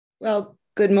Well,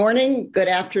 good morning, good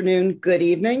afternoon, good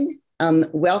evening.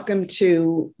 Welcome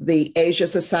to the Asia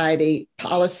Society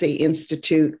Policy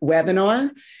Institute webinar.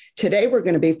 Today, we're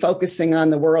going to be focusing on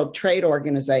the World Trade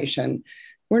Organization.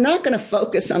 We're not going to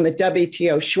focus on the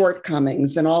WTO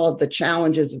shortcomings and all of the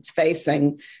challenges it's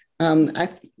facing.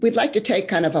 We'd like to take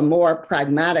kind of a more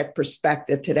pragmatic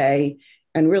perspective today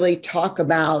and really talk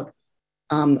about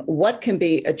what can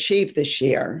be achieved this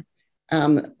year.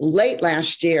 Late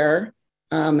last year,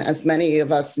 as many of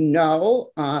us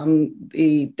know,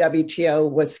 the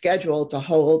WTO was scheduled to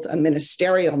hold a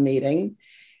ministerial meeting,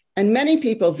 and many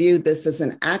people viewed this as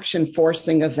an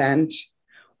action-forcing event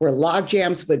where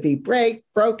logjams would be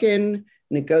broken,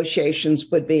 negotiations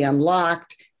would be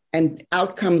unlocked, and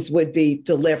outcomes would be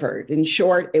delivered. In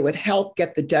short, it would help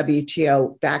get the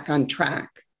WTO back on track.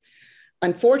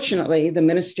 Unfortunately, the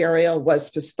ministerial was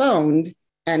postponed,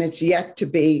 and it's yet to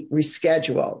be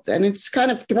rescheduled. And it's kind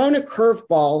of thrown a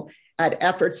curveball at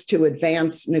efforts to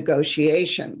advance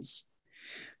negotiations.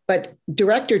 But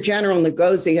Director General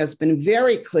Ngozi has been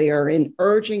very clear in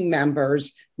urging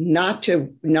members not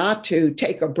to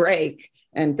take a break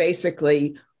and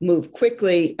basically move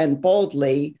quickly and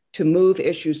boldly to move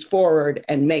issues forward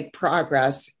and make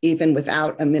progress even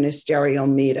without a ministerial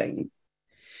meeting.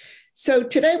 So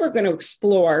today we're going to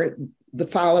explore the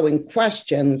following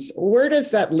questions. Where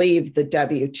does that leave the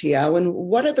WTO, and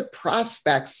what are the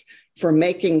prospects for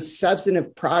making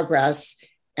substantive progress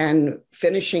and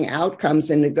finishing outcomes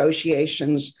in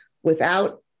negotiations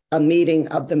without a meeting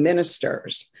of the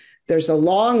ministers? There's a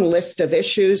long list of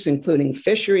issues, including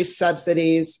fisheries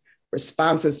subsidies,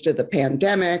 responses to the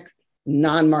pandemic,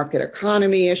 non-market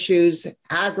economy issues,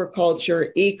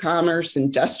 agriculture, e-commerce,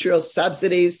 industrial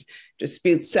subsidies,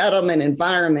 dispute settlement,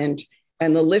 environment,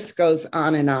 and the list goes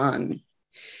on and on.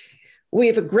 We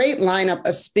have a great lineup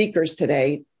of speakers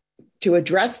today to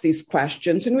address these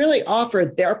questions and really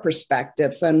offer their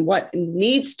perspectives on what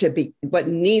needs to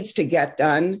get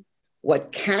done,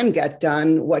 what can get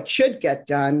done, what should get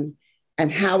done,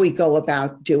 and how we go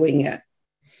about doing it.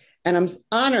 And I'm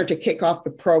honored to kick off the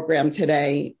program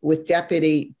today with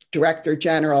Deputy Director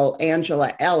General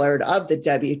Angela Ellard of the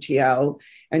WTO,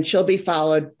 and she'll be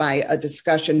followed by a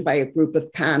discussion by a group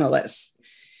of panelists.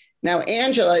 Now,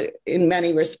 Angela, in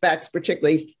many respects,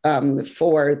 particularly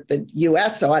for the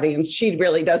US audience, she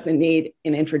really doesn't need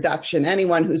an introduction.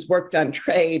 Anyone who's worked on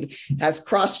trade has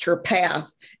crossed her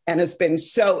path and has been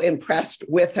so impressed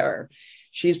with her.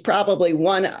 She's probably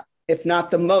one, if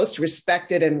not the most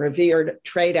respected and revered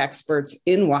trade experts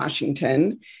in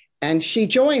Washington. And she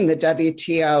joined the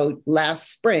WTO last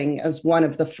spring as one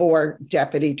of the 4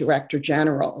 deputy director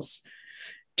generals.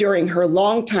 During her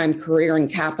longtime career in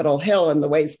Capitol Hill and the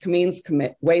Ways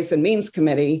and Means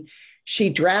Committee, she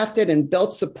drafted and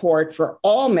built support for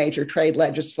all major trade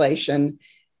legislation,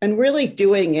 and really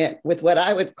doing it with what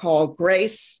I would call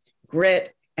grace,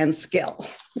 grit, and skill.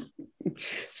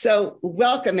 So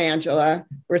welcome, Angela.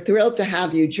 We're thrilled to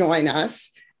have you join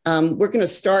us. We're going to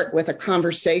start with a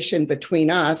conversation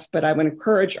between us, but I would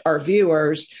encourage our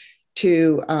viewers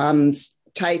to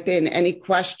type in any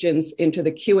questions into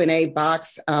the Q&A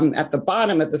box at the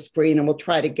bottom of the screen, and we'll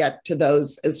try to get to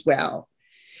those as well.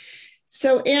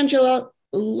 So, Angela,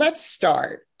 let's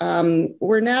start.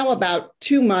 We're now about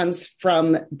 2 months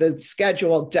from the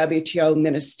scheduled WTO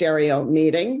ministerial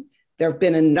meeting. There have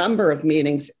been a number of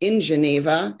meetings in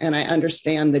Geneva, and I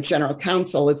understand the General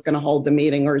Counsel is going to hold the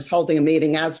meeting, or is holding a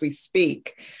meeting as we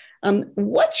speak.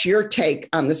 What's your take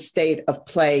on the state of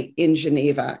play in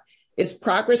Geneva? Is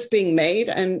progress being made?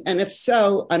 And if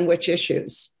so, on which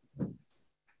issues?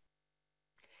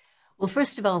 Well,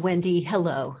 first of all, Wendy,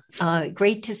 hello.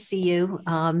 Great to see you.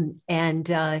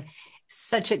 And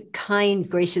such a kind,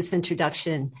 gracious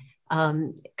introduction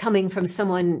coming from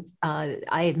someone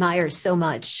I admire so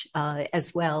much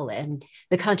as well, and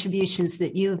the contributions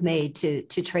that you've made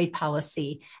to trade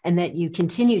policy and that you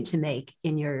continue to make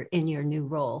in your new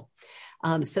role.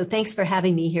 So thanks for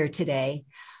having me here today.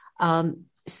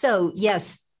 So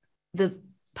yes, the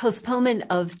postponement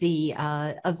of the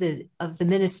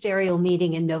ministerial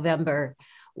meeting in November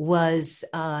was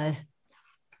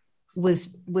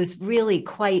really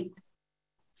quite.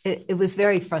 It was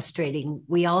very frustrating.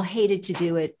 We all hated to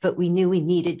do it, but we knew we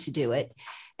needed to do it.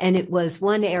 And it was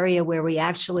one area where we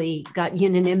actually got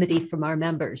unanimity from our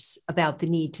members about the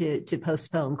need to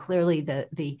postpone. Clearly,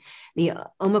 the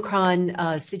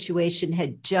Omicron situation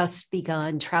had just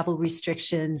begun. Travel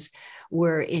restrictions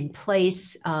were in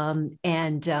place, and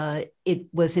it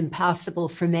was impossible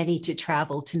for many to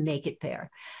travel to make it there.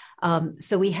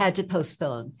 So we had to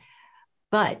postpone.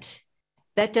 But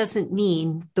that doesn't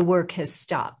mean the work has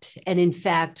stopped. And in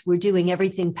fact, we're doing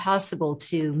everything possible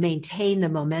to maintain the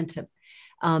momentum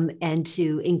and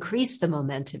to increase the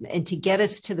momentum and to get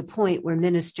us to the point where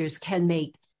ministers can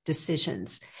make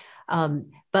decisions.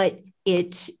 But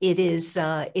it's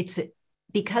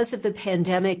because of the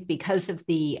pandemic, because of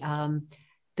the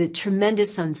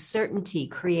tremendous uncertainty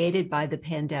created by the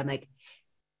pandemic,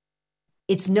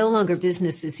 it's no longer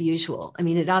business as usual. I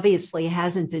mean, it obviously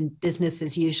hasn't been business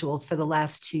as usual for the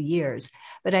last 2 years,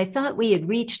 but I thought we had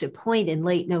reached a point in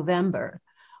late November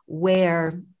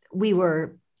where we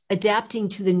were adapting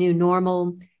to the new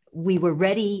normal. We were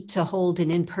ready to hold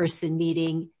an in-person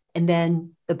meeting, and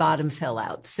then the bottom fell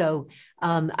out. So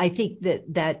I think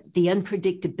that the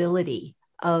unpredictability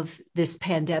of this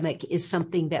pandemic is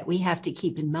something that we have to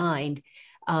keep in mind,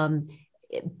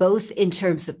 both in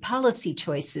terms of policy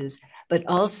choices, but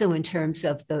also in terms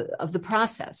of the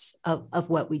process of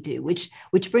what we do, which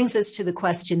brings us to the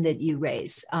question that you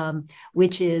raise,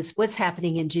 which is what's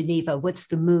happening in Geneva? What's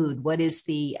the mood? What is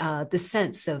the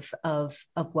sense of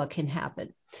what can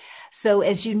happen? So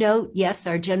as you know, yes,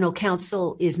 our General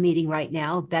Council is meeting right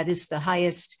now. That is the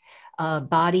highest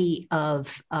body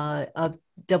of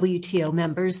WTO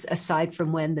members, aside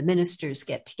from when the ministers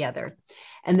get together.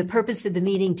 And the purpose of the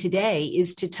meeting today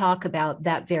is to talk about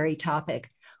that very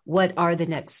topic. What are the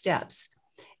next steps?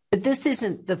 But this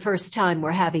isn't the first time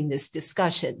we're having this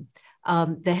discussion.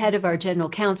 The head of our General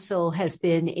Council has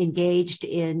been engaged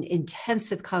in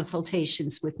intensive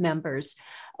consultations with members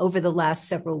over the last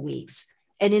several weeks.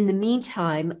 And in the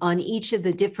meantime, on each of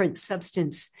the different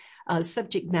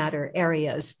subject matter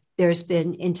areas, there's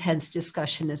been intense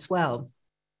discussion as well,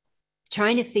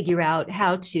 trying to figure out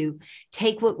how to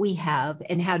take what we have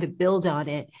and how to build on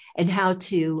it, and how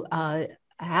to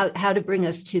bring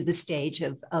us to the stage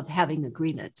of having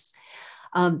agreements.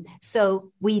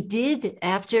 So we did,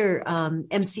 after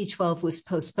MC12 was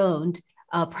postponed,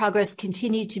 progress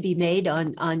continued to be made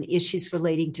on issues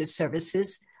relating to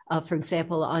services, for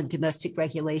example, on domestic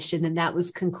regulation, and that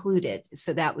was concluded.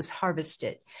 So that was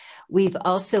harvested. We've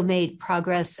also made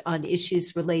progress on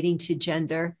issues relating to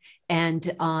gender and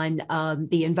on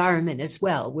the environment as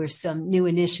well, where some new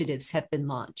initiatives have been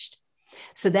launched.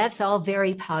 So that's all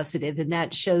very positive, and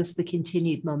that shows the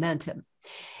continued momentum.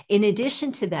 In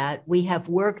addition to that, we have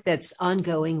work that's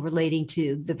ongoing relating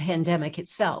to the pandemic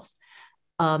itself.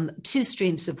 Two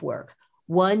streams of work,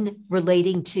 one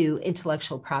relating to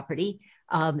intellectual property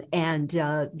and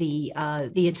the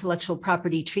intellectual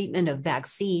property treatment of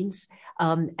vaccines,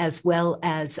 as well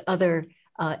as other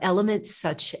elements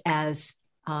such as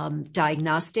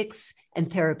diagnostics and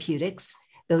therapeutics.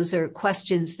 Those are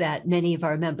questions that many of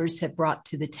our members have brought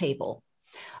to the table.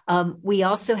 We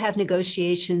also have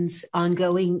negotiations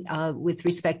ongoing with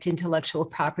respect to intellectual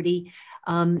property.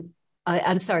 With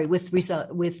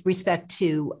respect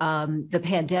to the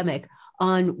pandemic,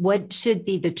 on what should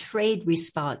be the trade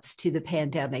response to the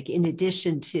pandemic, in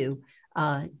addition to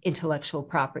intellectual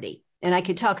property. And I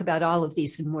could talk about all of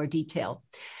these in more detail.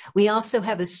 We also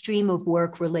have a stream of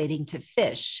work relating to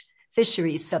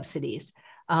fisheries subsidies,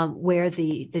 where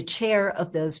the chair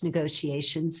of those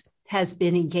negotiations has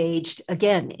been engaged,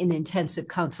 again, in intensive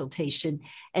consultation,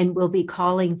 and will be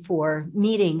calling for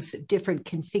meetings of different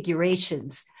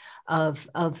configurations of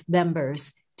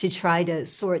members to try to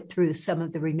sort through some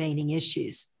of the remaining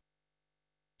issues.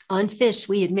 On fish,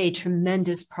 we had made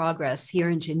tremendous progress here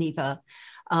in Geneva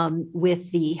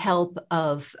with the help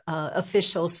of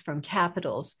officials from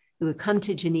capitals who had come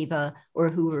to Geneva or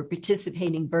who were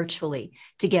participating virtually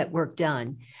to get work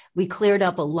done. We cleared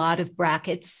up a lot of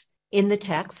brackets in the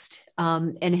text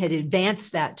and had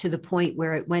advanced that to the point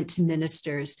where it went to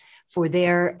ministers for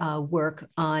their work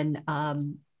on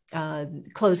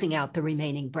closing out the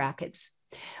remaining brackets.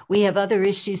 We have other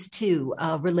issues too,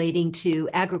 relating to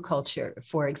agriculture,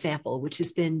 for example, which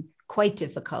has been quite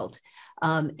difficult,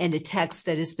 and a text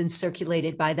that has been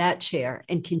circulated by that chair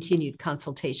and continued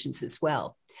consultations as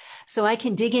well. So I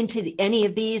can dig into any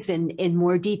of these in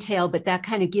more detail, but that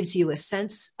kind of gives you a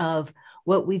sense of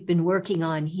what we've been working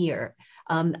on here.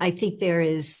 I think there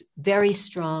is very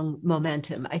strong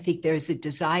momentum. I think there's a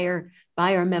desire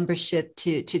by our membership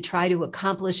to try to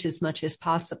accomplish as much as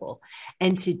possible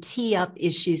and to tee up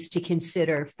issues to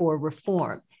consider for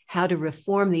reform, how to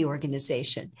reform the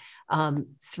organization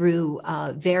through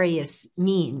various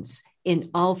means in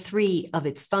all three of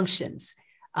its functions: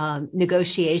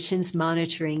 negotiations,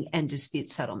 monitoring, and dispute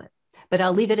settlement. But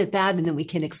I'll leave it at that, and then we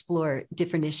can explore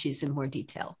different issues in more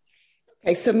detail.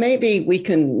 Okay, so maybe we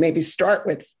can start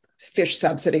with fish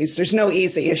subsidies. There's no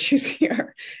easy issues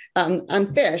here.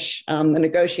 On fish, the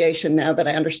negotiation, now that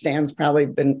I understand, has probably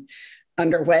been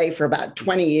underway for about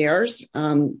 20 years.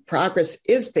 Progress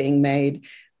is being made.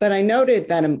 But I noted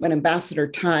that when Ambassador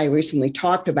Tai recently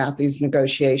talked about these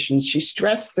negotiations, she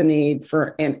stressed the need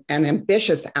for an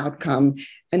ambitious outcome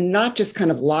and not just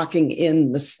kind of locking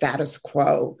in the status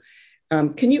quo.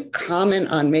 Can you comment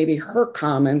on maybe her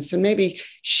comments and maybe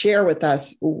share with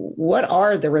us what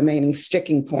are the remaining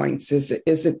sticking points? Is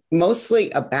it mostly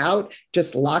about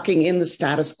just locking in the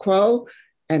status quo?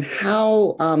 And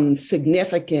how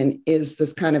significant is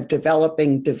this kind of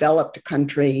developed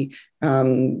country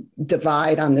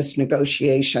divide on this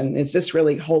negotiation? Is this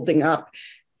really holding up,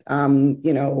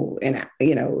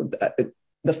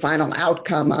 the final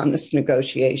outcome on this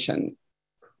negotiation?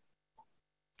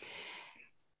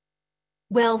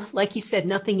 Well, like you said,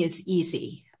 nothing is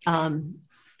easy. And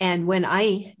when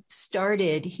I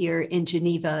started here in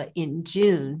Geneva in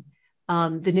June,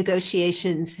 the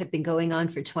negotiations have been going on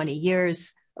for 20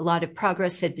 years. A lot of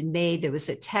progress had been made. There was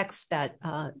a text that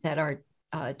our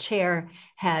chair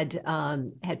had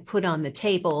put on the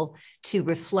table to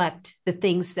reflect the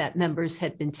things that members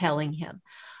had been telling him.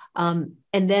 And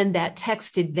then that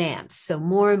text advanced. So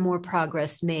more and more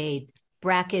progress made,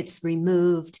 brackets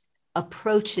removed,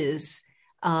 approaches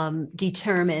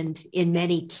determined in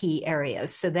many key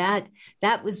areas. So that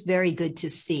was very good to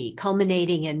see,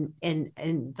 culminating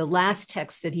in the last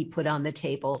text that he put on the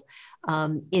table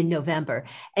in November.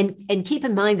 And keep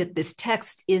in mind that this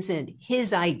text isn't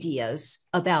his ideas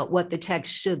about what the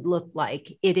text should look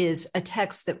like. It is a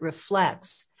text that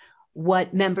reflects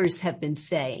what members have been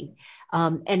saying.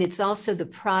 And it's also the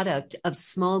product of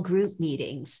small group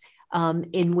meetings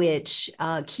in which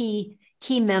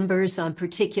key members on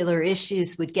particular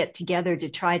issues would get together to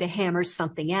try to hammer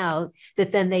something out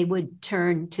that then they would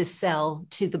turn to sell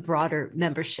to the broader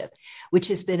membership, which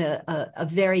has been a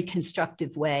very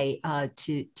constructive way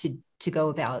to go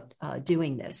about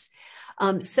doing this.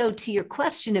 So to your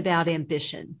question about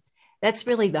ambition, that's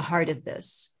really the heart of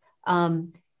this.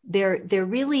 There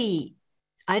really,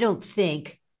 I don't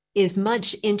think, is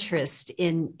much interest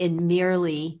in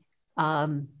merely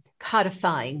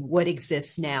codifying what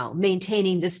exists now,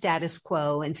 maintaining the status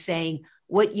quo and saying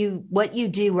what you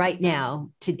do right now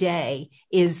today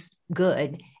is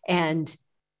good and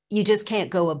you just can't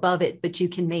go above it, but you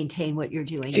can maintain what you're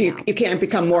doing so now. You can't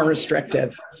become more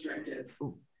restrictive.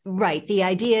 Right. The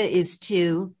idea is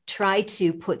to try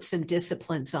to put some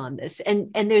disciplines on this. And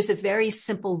there's a very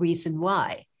simple reason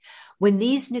why. When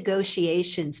these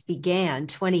negotiations began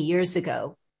 20 years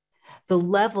ago, the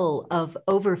level of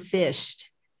overfished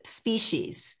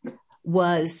species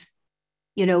was,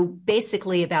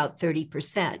 basically about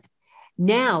 30%.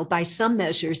 Now, by some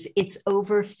measures, it's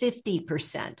over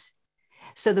 50%.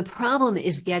 So the problem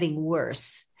is getting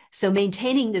worse. So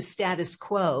maintaining the status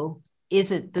quo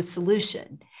isn't the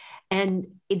solution. And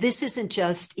this isn't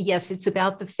just, yes, it's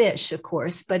about the fish, of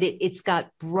course, but it's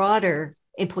got broader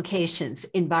implications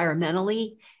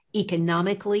environmentally,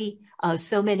 economically.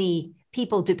 So many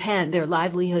people their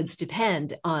livelihoods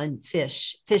depend on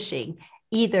fishing,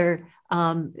 either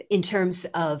in terms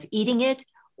of eating it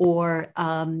or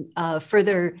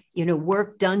further,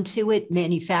 work done to it,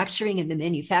 manufacturing in the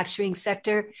manufacturing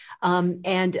sector,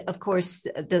 and of course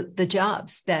the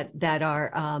jobs that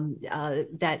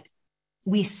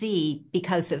we see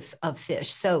because of fish.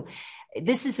 So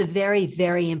this is a very,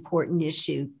 very important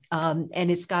issue,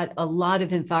 and it's got a lot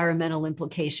of environmental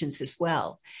implications as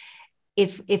well.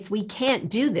 If we can't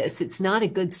do this, it's not a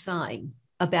good sign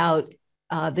about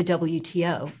the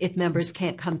WTO if members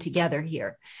can't come together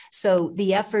here. So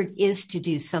the effort is to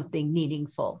do something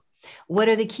meaningful. What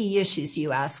are the key issues,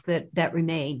 you ask, that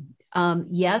remain?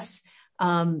 Yes,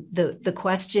 the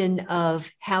question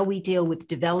of how we deal with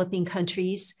developing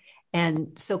countries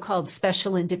and so-called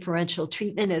special and differential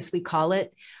treatment, as we call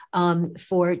it,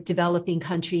 for developing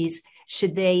countries.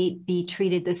 Should they be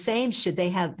treated the same? Should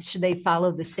they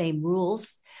follow the same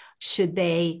rules? Should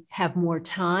they have more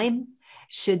time?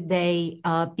 Should they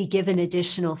be given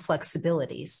additional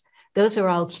flexibilities? Those are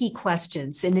all key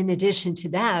questions. And in addition to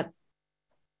that,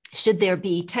 should there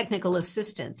be technical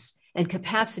assistance and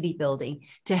capacity building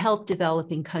to help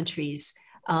developing countries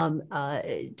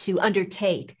to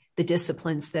undertake the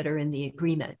disciplines that are in the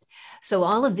agreement? So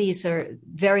all of these are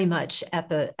very much at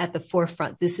the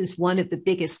forefront. This is one of the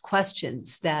biggest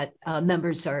questions that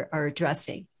members are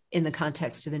addressing in the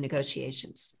context of the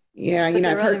negotiations. Yeah, but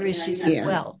there are other issues as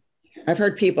well. I've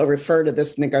heard people refer to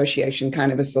this negotiation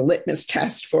kind of as the litmus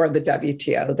test for the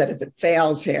WTO, that if it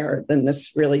fails here, then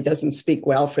this really doesn't speak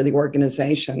well for the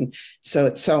organization. So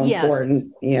it's so important,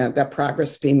 that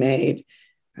progress be made.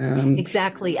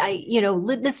 Exactly.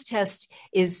 Litmus test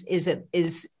is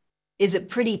a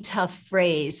pretty tough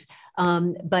phrase.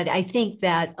 But I think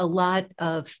that a lot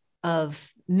of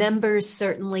members,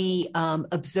 certainly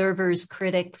observers,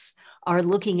 critics, are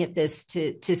looking at this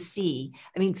to see.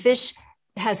 I mean, fish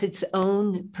has its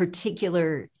own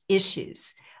particular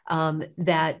issues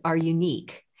that are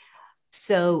unique.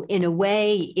 So in a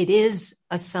way, it is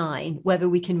a sign whether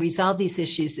we can resolve these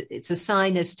issues. It's a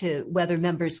sign as to whether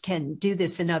members can do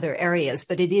this in other areas,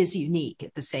 but it is unique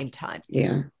at the same time.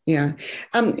 Yeah.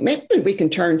 Maybe we can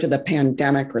turn to the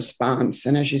pandemic response.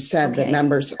 And as you said, that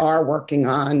members are working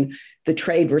on the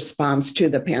trade response to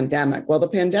the pandemic. Well, the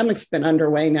pandemic's been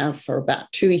underway now for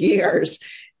about 2 years.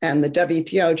 And the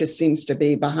WTO just seems to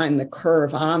be behind the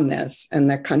curve on this, and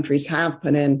that countries have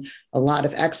put in a lot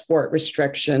of export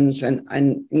restrictions and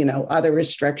other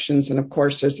restrictions. And of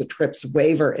course, there's a TRIPS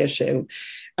waiver issue.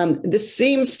 This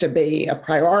seems to be a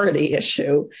priority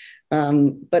issue.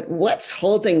 But what's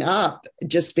holding up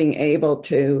just being able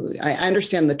to, I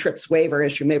understand the TRIPS waiver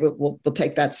issue, maybe we'll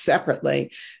take that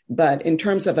separately, but in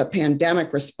terms of a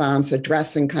pandemic response,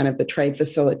 addressing kind of the trade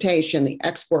facilitation, the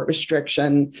export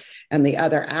restriction, and the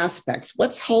other aspects,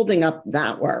 what's holding up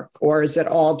that work? Or is it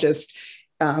all just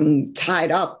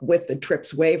tied up with the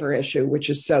TRIPS waiver issue, which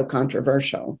is so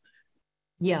controversial?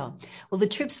 Yeah, well, the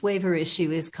TRIPS waiver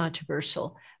issue is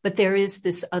controversial, but there is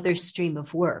this other stream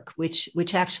of work, which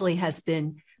actually has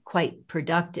been quite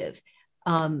productive.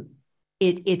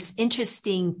 It's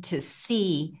interesting to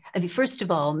see. I mean, first of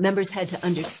all, members had to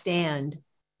understand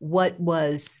what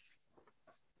was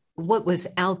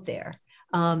out there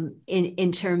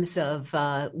in terms of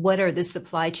what are the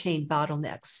supply chain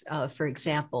bottlenecks, for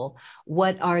example,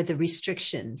 what are the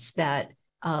restrictions that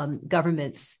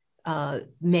governments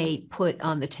may put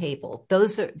on the table.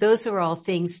 Those are all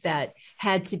things that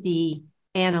had to be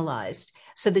analyzed.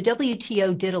 So the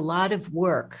WTO did a lot of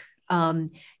work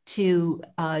to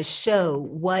show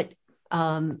what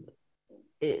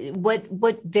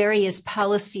various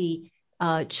policy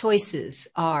choices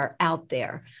are out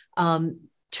there,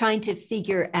 trying to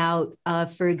figure out,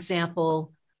 for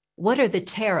example, what are the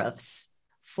tariffs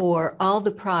for all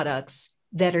the products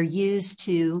that are used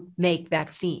to make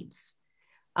vaccines.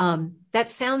 That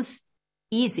sounds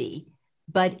easy,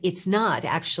 but it's not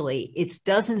actually. It's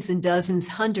dozens and dozens,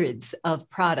 hundreds of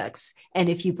products. And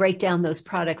if you break down those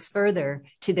products further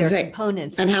to their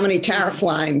components. And how many tariff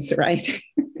lines, right?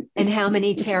 And how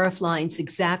many tariff lines,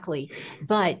 exactly.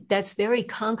 But that's very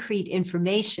concrete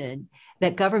information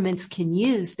that governments can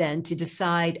use then to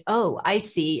decide, oh, I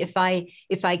see, if I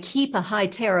keep a high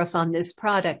tariff on this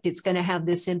product, it's going to have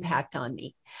this impact on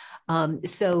me.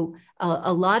 So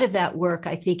a lot of that work,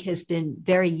 I think, has been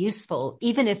very useful,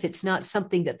 even if it's not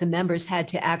something that the members had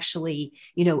to actually,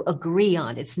 agree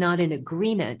on. It's not an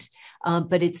agreement,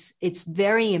 but it's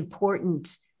very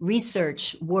important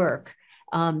research work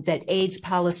that aids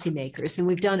policymakers. And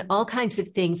we've done all kinds of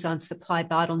things on supply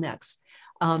bottlenecks,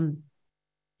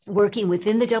 working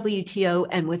within the WTO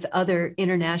and with other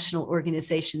international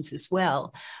organizations as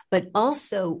well, but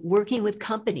also working with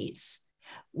companies,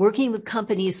 with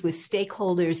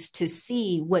stakeholders to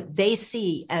see what they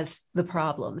see as the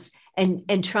problems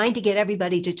and trying to get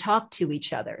everybody to talk to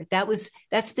each other.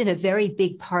 That's been a very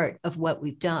big part of what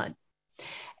we've done.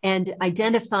 And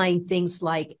identifying things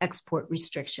like export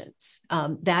restrictions,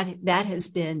 that has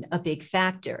been a big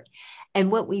factor.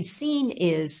 And what we've seen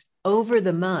is over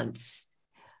the months,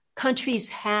 countries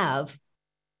have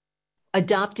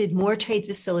adopted more trade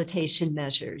facilitation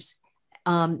measures.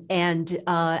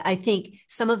 I think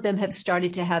some of them have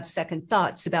started to have second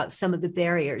thoughts about some of the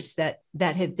barriers that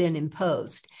have been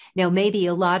imposed. Now, maybe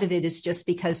a lot of it is just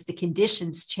because the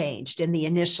conditions changed and the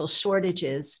initial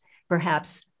shortages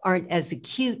perhaps aren't as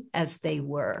acute as they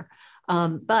were.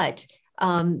 But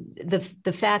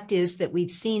the fact is that we've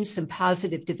seen some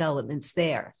positive developments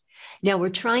there. Now, we're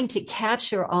trying to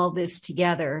capture all this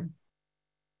together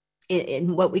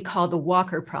in what we call the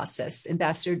Walker process.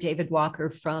 Ambassador David Walker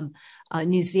from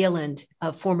New Zealand,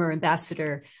 a former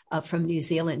ambassador from New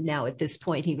Zealand now at this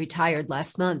point, he retired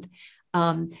last month.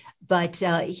 But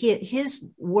his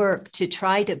work to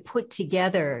try to put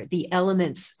together the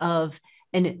elements of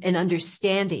an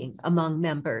understanding among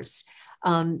members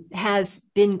has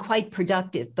been quite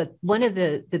productive. But one of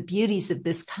the beauties of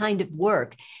this kind of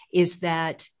work is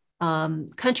that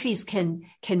countries can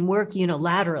work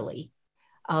unilaterally.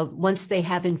 Once they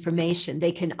have information,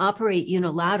 they can operate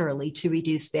unilaterally to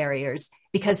reduce barriers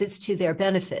because it's to their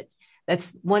benefit.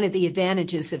 That's one of the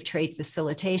advantages of trade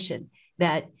facilitation,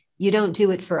 that you don't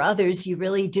do it for others, you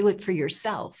really do it for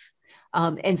yourself.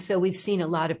 And so we've seen a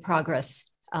lot of progress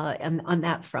on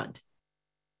that front.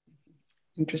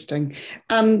 Interesting.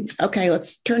 Okay,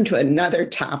 let's turn to another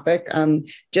topic.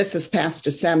 Just this past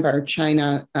December,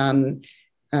 China's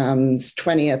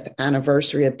 20th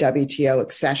anniversary of WTO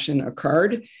accession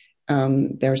occurred.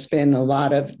 There's been a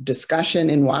lot of discussion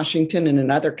in Washington and in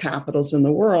other capitals in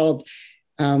the world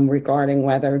regarding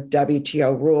whether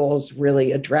WTO rules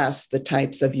really address the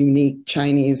types of unique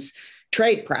Chinese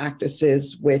trade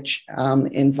practices which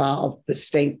involve the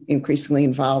state, increasingly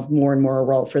involve more and more a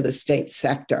role for the state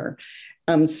sector.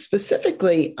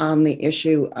 Specifically on the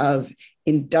issue of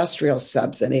industrial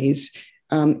subsidies,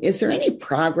 is there any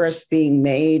progress being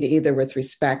made either with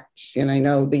respect, and I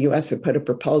know the US had put a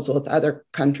proposal with other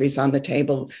countries on the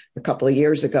table a couple of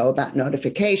years ago about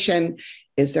notification.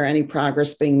 Is there any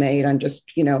progress being made on just,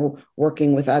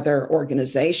 working with other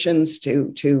organizations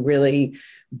to really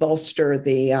bolster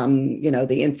the,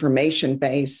 the information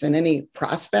base, and any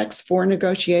prospects for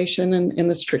negotiation in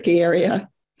this tricky area?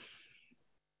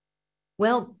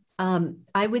 Well,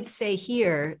 I would say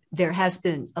here there has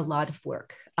been a lot of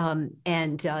work.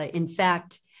 In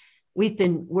fact, we've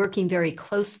been working very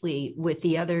closely with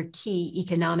the other key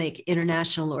economic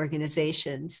international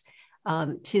organizations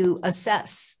to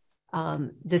assess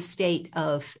the state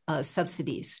of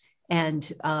subsidies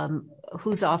and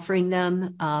who's offering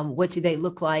them, what do they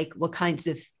look like, what kinds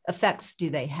of effects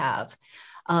do they have.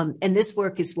 And this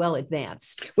work is well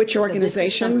advanced. Which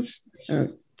organizations?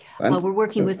 We're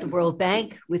working with the World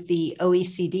Bank, with the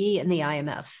OECD and the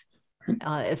IMF,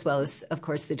 as well as, of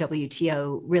course, the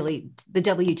WTO, really the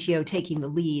WTO taking the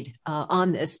lead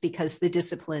on this because the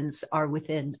disciplines are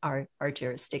within our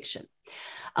jurisdiction.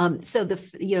 So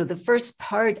the first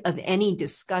part of any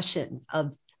discussion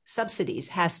of subsidies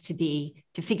has to be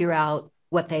to figure out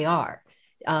what they are,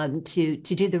 to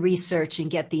do the research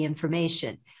and get the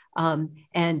information.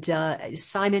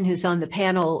 Simon, who's on the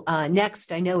panel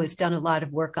next, I know has done a lot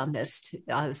of work on this,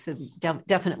 so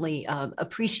definitely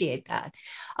appreciate that.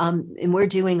 And we're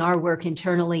doing our work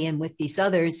internally and with these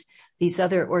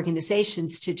other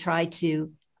organizations to try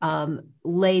to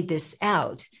lay this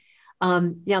out.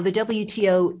 Now, the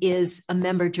WTO is a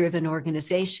member-driven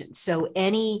organization, so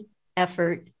any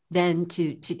effort then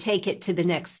to take it to the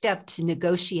next step, to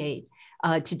negotiate,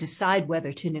 to decide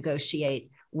whether to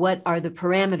negotiate, what are the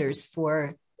parameters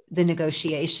for the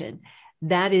negotiation?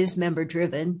 That is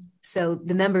member-driven, so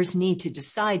the members need to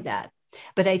decide that.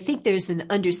 But I think there's an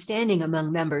understanding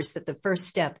among members that the first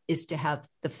step is to have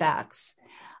the facts.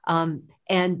 And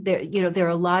there are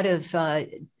a lot of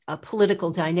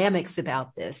political dynamics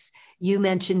about this. You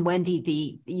mentioned,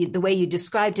 Wendy, the way you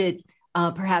described it,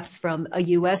 perhaps from a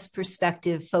US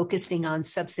perspective, focusing on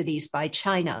subsidies by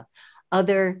China.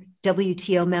 Other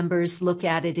WTO members look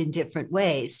at it in different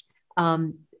ways.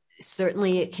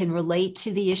 Certainly, it can relate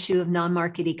to the issue of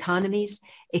non-market economies.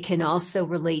 It can also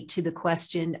relate to the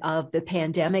question of the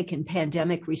pandemic and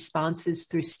pandemic responses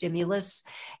through stimulus.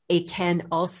 It can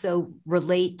also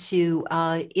relate to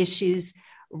issues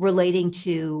relating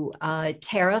to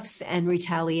tariffs and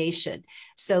retaliation.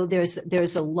 So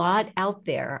there's a lot out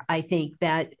there, I think,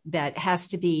 that has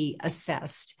to be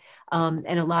assessed, and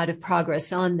a lot of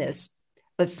progress on this.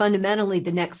 But fundamentally,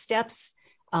 the next steps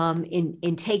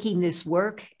in taking this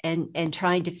work and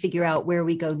trying to figure out where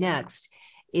we go next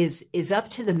is up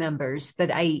to the members. But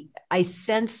I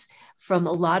sense from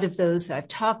a lot of those I've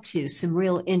talked to some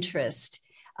real interest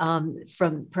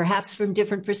from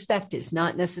different perspectives,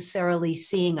 not necessarily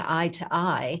seeing eye to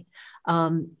eye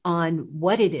on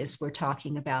what it is we're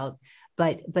talking about,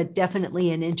 but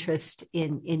definitely an interest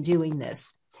in doing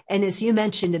this. And as you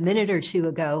mentioned a minute or two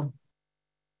ago,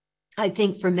 I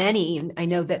think for many, and I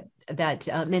know that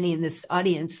many in this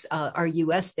audience are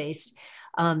U.S. based,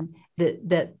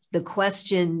 the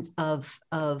question of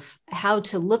how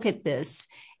to look at this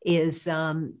is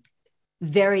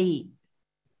very,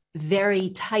 very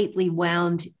tightly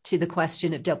wound to the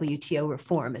question of WTO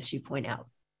reform, as you point out.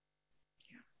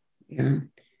 Yeah.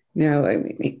 Now,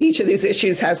 each of these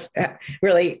issues has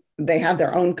really, they have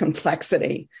their own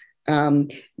complexity.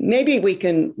 Maybe we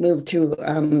can move to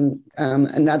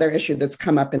another issue that's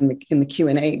come up in the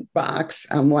Q&A box,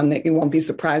 one that you won't be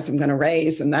surprised I'm going to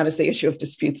raise, and that is the issue of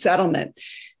dispute settlement.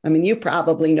 I mean, you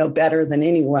probably know better than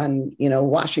anyone,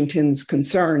 Washington's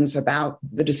concerns about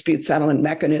the dispute settlement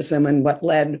mechanism and what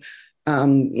led,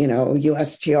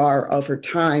 USTR over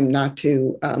time not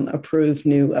to approve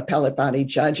new appellate body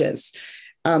judges.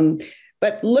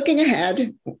 But looking ahead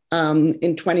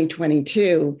in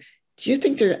 2022, do you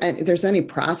think there's any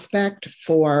prospect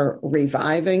for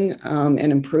reviving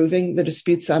and improving the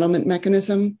dispute settlement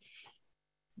mechanism?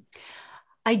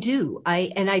 I do.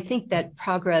 I think that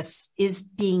progress is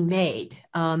being made,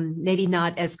 maybe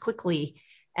not as quickly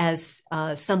as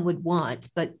some would want,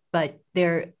 but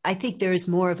I think there is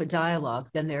more of a dialogue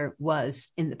than there was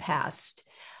in the past.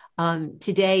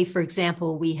 Today, for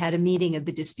example, we had a meeting of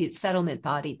the dispute settlement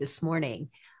body this morning,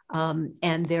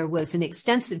 and there was an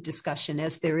extensive discussion,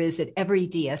 as there is at every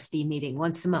DSB meeting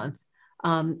once a month,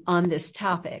 on this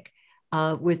topic,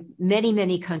 with many,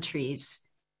 many countries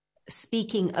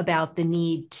speaking about the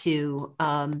need to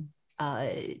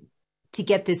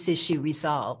get this issue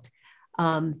resolved.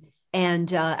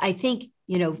 I think,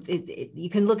 you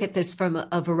can look at this from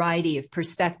a variety of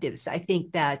perspectives. I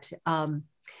think that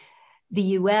the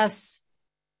U.S.,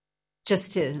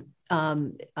 just to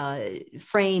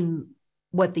frame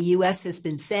what the U.S. has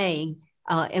been saying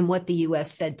and what the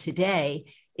U.S. said today,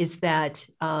 is that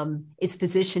its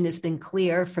position has been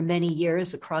clear for many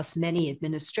years across many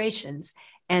administrations,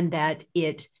 and that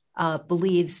it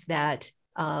believes that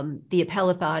the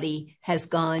appellate body has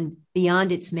gone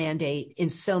beyond its mandate in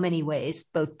so many ways,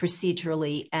 both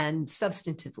procedurally and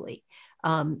substantively,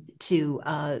 to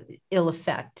ill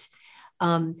effect.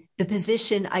 The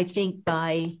position, I think,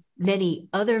 by many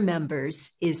other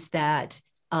members is that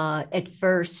at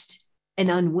first, an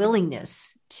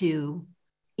unwillingness to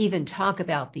even talk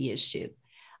about the issue.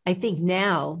 I think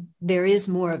now there is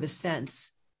more of a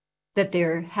sense that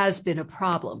there has been a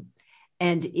problem,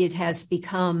 and it has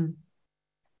become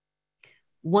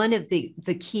one of the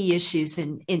key issues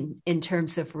in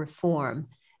terms of reform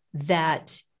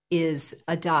that is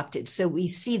adopted. So we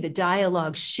see the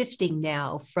dialogue shifting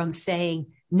now from saying,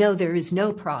 no, there is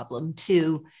no problem,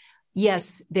 to,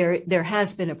 yes, there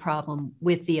has been a problem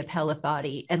with the appellate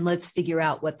body, and let's figure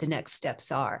out what the next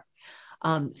steps are.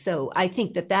 So I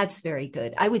think that that's very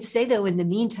good. I would say, though, in the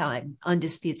meantime, on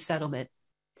dispute settlement,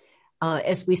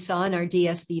 as we saw in our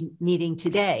DSB meeting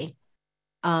today,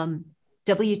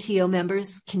 WTO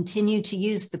members continue to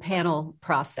use the panel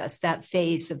process, that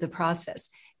phase of the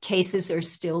process. Cases are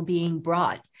still being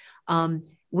brought.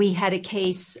 We had a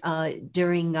case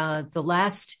during the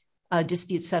last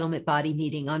dispute settlement body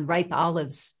meeting on ripe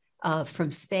olives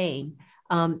from Spain,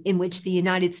 in which the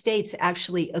United States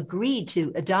actually agreed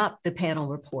to adopt the panel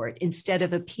report instead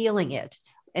of appealing it.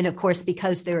 And of course,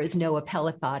 because there is no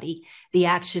appellate body, the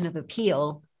action of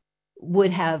appeal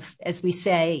would have, as we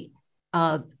say,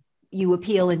 you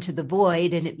appeal into the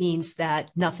void, and it means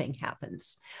that nothing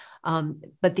happens.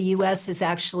 But the U.S. has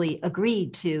actually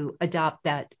agreed to adopt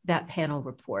that panel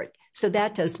report. So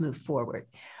that does move forward.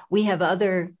 We have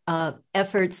other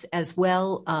efforts as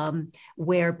well,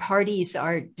 where parties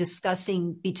are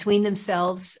discussing between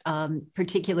themselves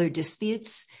particular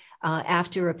disputes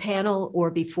after a panel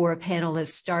or before a panel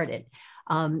has started,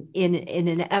 in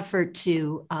an effort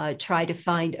to try to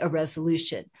find a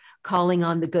resolution, calling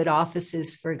on the good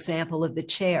offices, for example, of the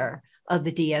chair of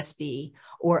the DSB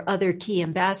or other key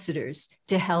ambassadors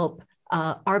to help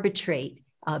arbitrate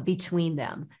between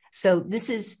them. So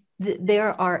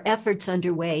there are efforts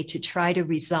underway to try to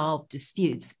resolve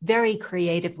disputes very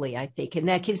creatively, I think, and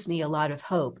that gives me a lot of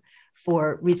hope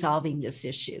for resolving this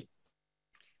issue.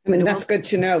 I mean, that's good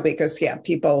to know, because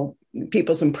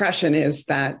people's impression is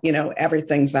that,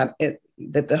 everything's that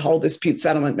the whole dispute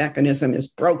settlement mechanism is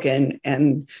broken,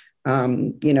 and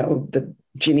the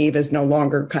Geneva is no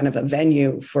longer kind of a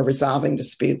venue for resolving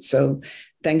disputes. So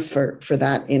thanks for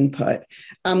that input.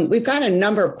 We've got a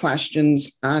number of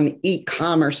questions on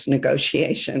e-commerce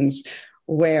negotiations,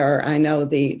 where I know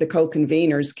the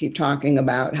co-conveners keep talking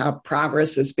about how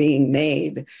progress is being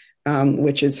made,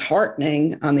 which is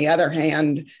heartening. On the other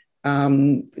hand,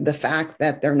 the fact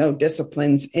that there are no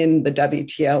disciplines in the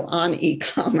WTO on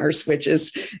e-commerce, which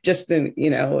is just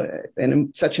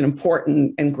such an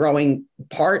important and growing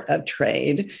part of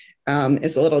trade,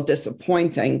 is a little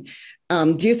disappointing.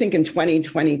 Do you think in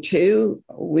 2022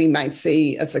 we might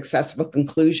see a successful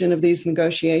conclusion of these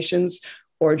negotiations,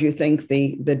 or do you think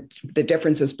the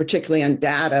differences, particularly on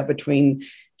data between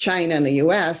China and the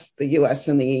U.S.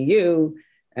 and the EU,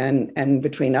 and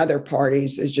between other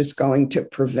parties, is just going to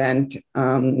prevent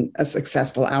a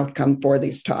successful outcome for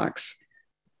these talks?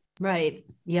 Right.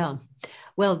 Yeah.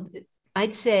 Well,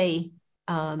 I'd say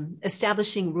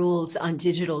establishing rules on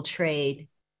digital trade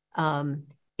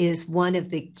is one of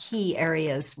the key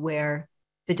areas where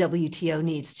the WTO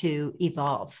needs to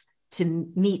evolve to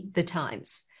meet the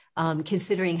times,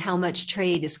 considering how much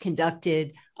trade is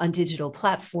conducted on digital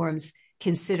platforms,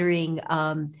 considering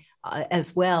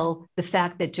as well the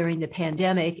fact that during the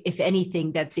pandemic, if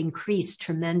anything, that's increased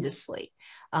tremendously.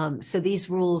 So these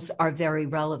rules are very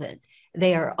relevant.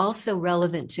 They are also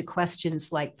relevant to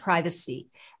questions like privacy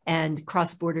and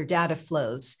cross-border data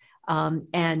flows,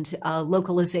 and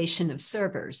localization of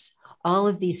servers. All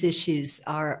of these issues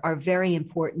are very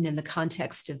important in the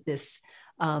context of this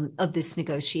of this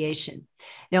negotiation.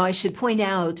 Now, I should point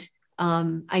out,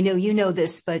 I know you know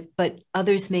this, but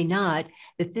others may not,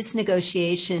 that this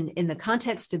negotiation in the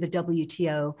context of the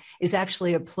WTO is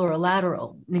actually a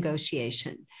plurilateral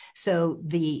negotiation. So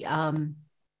the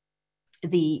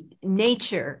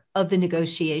nature of the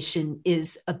negotiation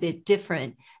is a bit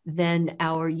different than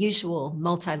our usual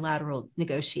multilateral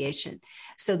negotiation.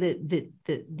 So the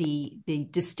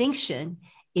distinction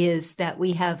is that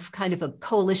we have kind of a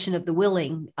coalition of the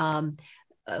willing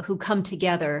who come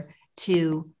together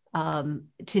to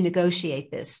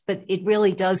negotiate this. But it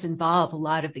really does involve a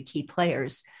lot of the key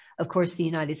players. Of course, the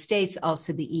United States,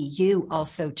 also the EU,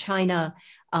 also China,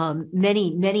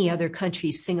 many other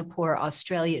countries, Singapore,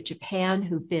 Australia, Japan,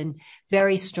 who've been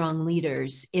very strong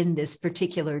leaders in this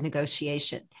particular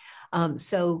negotiation.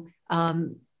 So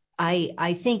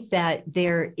I think that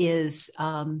there is,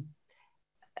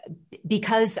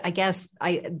 because I guess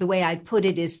the way I'd put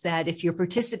it is that if you're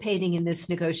participating in this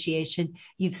negotiation,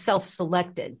 you've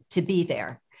self-selected to be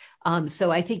there.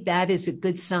 So I think that is a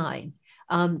good sign.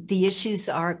 The issues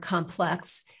are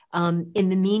complex. In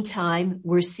the meantime,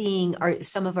 we're seeing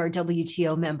some of our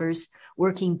WTO members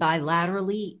working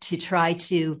bilaterally to try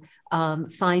to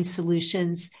find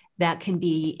solutions that can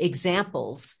be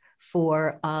examples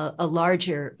for a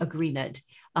larger agreement.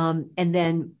 And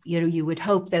then, you would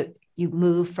hope that you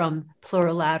move from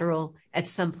plurilateral at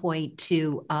some point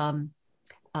to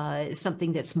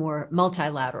something that's more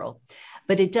multilateral.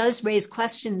 But it does raise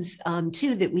questions,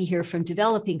 too, that we hear from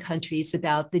developing countries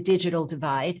about the digital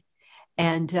divide.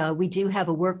 And we do have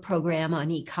a work program on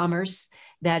e-commerce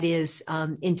that is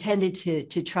intended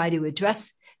to try to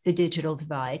address the digital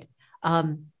divide.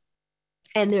 And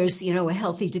there's, a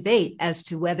healthy debate as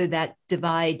to whether that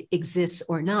divide exists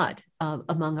or not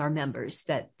among our members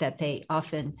that they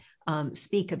often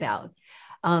speak about.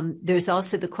 There's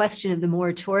also the question of the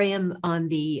moratorium on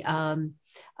the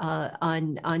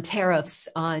on tariffs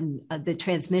on the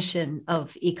transmission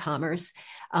of e-commerce.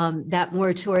 That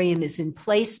moratorium is in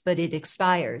place, but it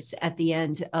expires at the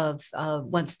end of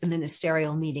once the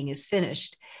ministerial meeting is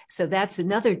finished. So that's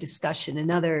another discussion,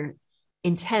 another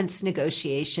intense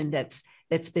negotiation that's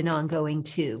been ongoing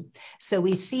too. So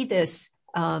we see this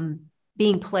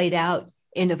being played out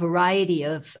in a variety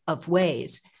of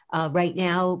ways. Right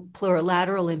now,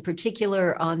 plurilateral in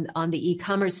particular on the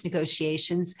e-commerce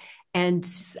negotiations. And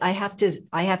I have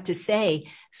to say,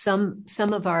 some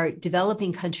of our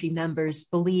developing country members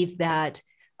believe that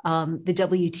the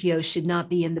WTO should not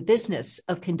be in the business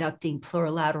of conducting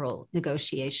plurilateral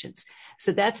negotiations.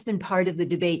 So that's been part of the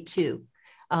debate too.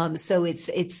 So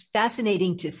it's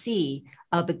fascinating to see,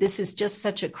 but this is just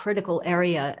such a critical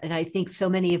area, and I think so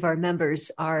many of our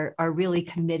members are really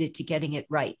committed to getting it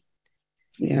right.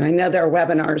 Yeah, I know there are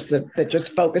webinars that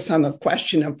just focus on the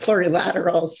question of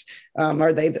plurilaterals.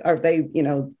 Are they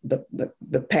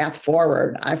the path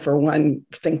forward? I, for one,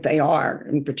 think they are,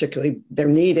 and particularly they're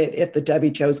needed if the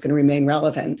WTO is going to remain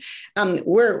relevant.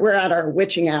 We're at our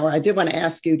witching hour. I did want to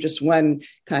ask you just one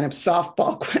kind of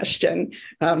softball question,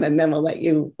 and then we'll let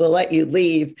you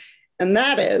leave. And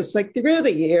that is, like, through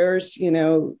the years,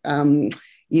 you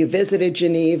visited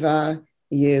Geneva.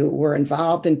 You were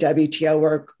involved in WTO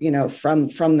work,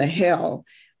 from the Hill.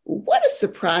 What has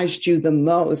surprised you the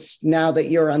most now that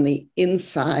you're on the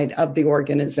inside of the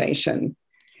organization?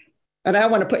 And I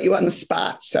want to put you on the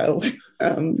spot. So,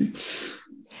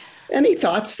 any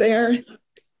thoughts there?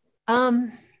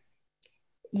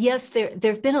 Yes,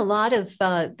 there've been a lot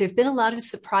of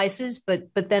surprises, but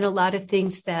then a lot of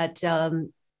things that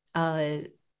I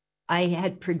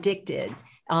had predicted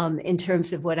in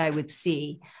terms of what I would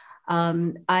see.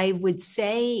 I would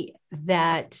say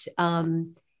that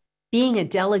being a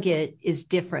delegate is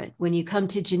different. When you come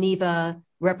to Geneva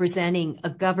representing a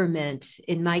government,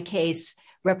 in my case,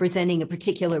 representing a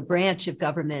particular branch of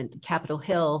government, Capitol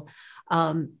Hill,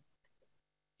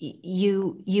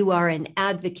 you are an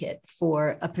advocate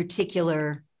for a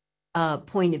particular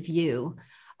point of view.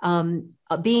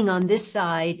 Being on this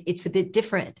side, it's a bit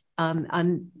different.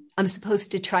 I'm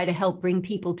supposed to try to help bring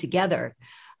people together.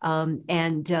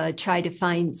 And try to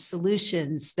find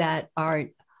solutions that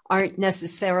aren't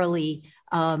necessarily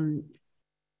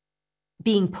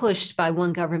being pushed by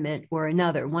one government or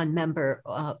another, one member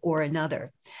or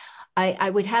another. I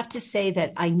would have to say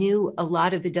that I knew a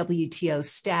lot of the WTO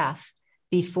staff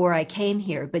before I came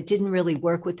here, but didn't really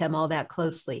work with them all that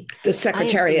closely. The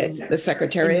Secretariat.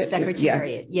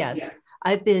 Yes. Yeah.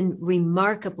 I've been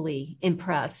remarkably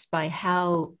impressed by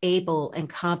how able and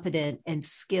competent and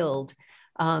skilled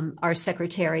our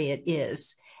Secretariat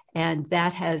is, and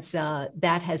that's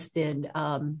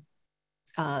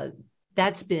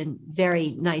been very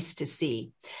nice to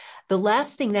see. The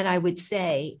last thing that I would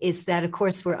say is that, of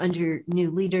course, we're under new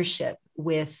leadership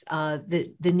with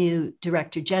the new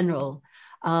Director General,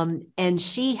 and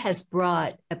she has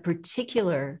brought a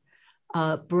particular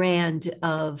brand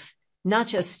of not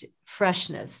just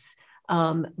freshness,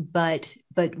 but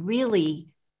really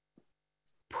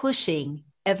pushing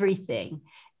everything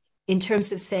in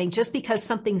terms of saying, just because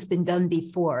something's been done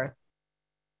before,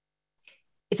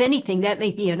 if anything, that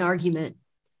may be an argument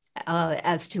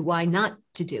as to why not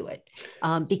to do it,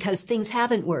 because things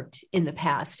haven't worked in the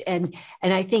past. And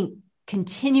I think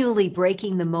continually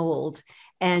breaking the mold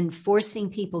and forcing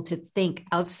people to think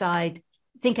outside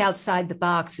the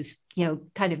box is,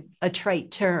 kind of a trite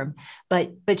term,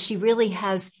 but she really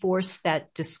has forced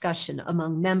that discussion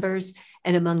among members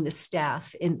and among the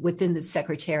staff within the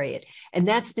Secretariat. And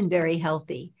that's been very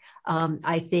healthy,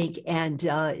 I think.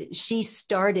 And she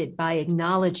started by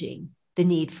acknowledging the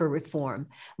need for reform.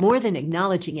 More than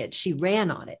acknowledging it, she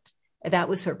ran on it. That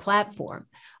was her platform.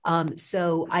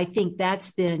 So I think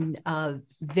that's been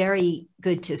very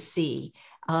good to see.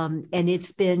 And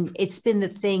it's been the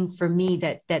thing for me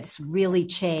that's really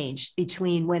changed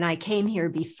between when I came here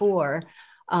before,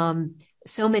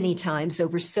 so many times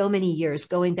over so many years,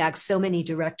 going back so many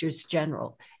directors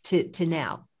general to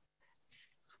now.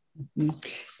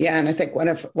 Yeah, and I think one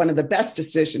of the best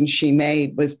decisions she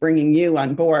made was bringing you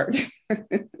on board.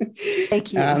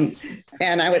 Thank you.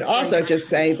 And I would also just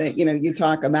say that, you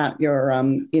talk about your,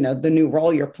 the new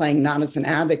role you're playing, not as an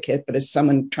advocate, but as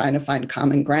someone trying to find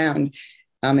common ground.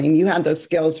 And you had those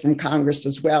skills from Congress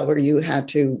as well, where you had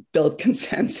to build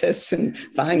consensus and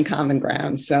find common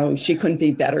ground. So she couldn't be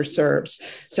better served.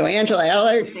 So Angela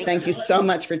Ellard, thank you so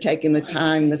much for taking the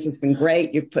time. This has been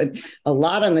great. You've put a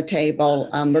lot on the table.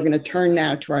 We're going to turn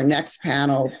now to our next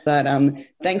panel, but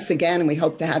thanks again. And we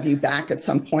hope to have you back at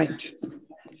some point.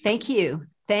 Thank you.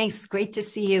 Thanks. Great to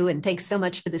see you. And thanks so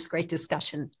much for this great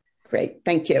discussion. Great.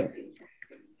 Thank you.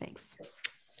 Thanks.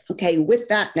 Okay, with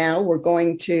that now, we're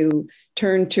going to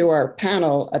turn to our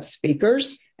panel of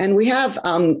speakers. And we have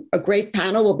a great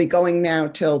panel. We'll be going now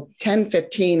till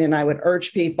 10:15, and I would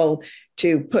urge people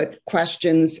to put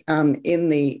questions in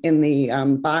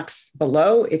the box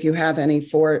below if you have any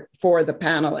for the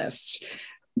panelists.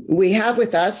 We have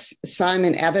with us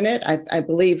Simon Evenett. I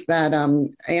believe that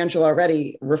Angela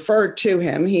already referred to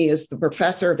him. He is the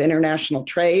professor of international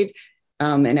trade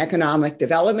and economic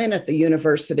development at the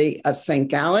University of St.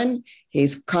 Gallen.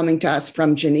 He's coming to us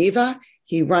from Geneva.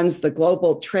 He runs the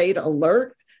Global Trade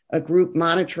Alert, a group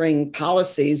monitoring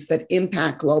policies that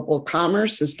impact global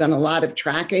commerce, has done a lot of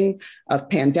tracking of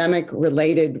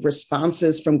pandemic-related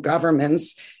responses from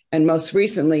governments, and most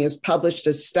recently has published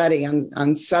a study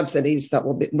on subsidies that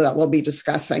we'll be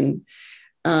discussing.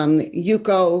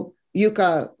 Yuka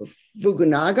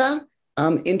Fukunaga,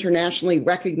 internationally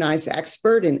recognized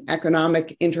expert in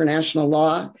economic international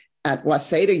law at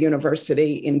Waseda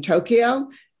University in Tokyo.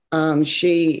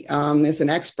 She is an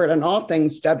expert on all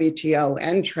things WTO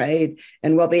and trade,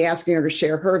 and we'll be asking her to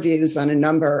share her views on a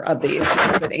number of the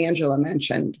issues that Angela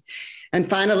mentioned. And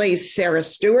finally, Sarah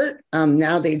Stewart,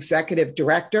 now the executive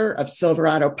director of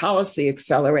Silverado Policy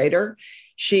Accelerator.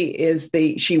 She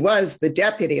was the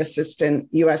deputy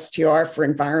assistant USTR for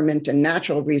Environment and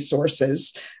Natural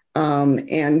Resources.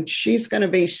 And she's going to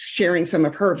be sharing some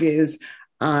of her views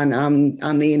on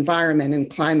the environment and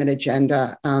climate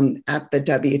agenda at the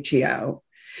WTO.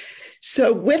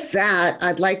 So with that,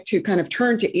 I'd like to kind of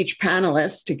turn to each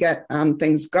panelist to get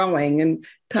things going and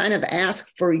kind of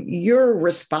ask for your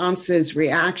responses,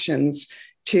 reactions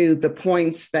to the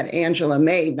points that Angela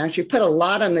made. Now, she put a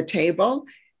lot on the table.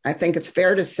 I think it's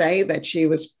fair to say that she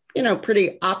was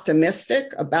pretty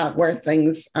optimistic about where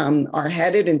things are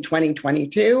headed in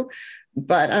 2022.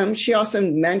 But she also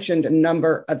mentioned a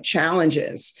number of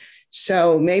challenges.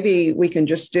 So maybe we can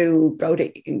just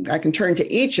I can turn to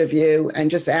each of you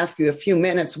and just ask you a few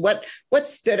minutes. What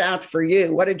stood out for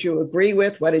you? What did you agree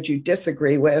with? What did you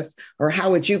disagree with? Or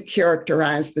how would you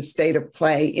characterize the state of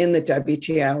play in the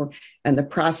WTO and the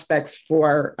prospects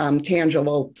for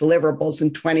tangible deliverables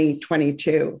in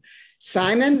 2022?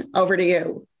 Simon, over to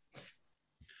you.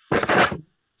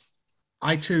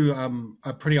 I too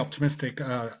are pretty optimistic,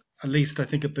 at least I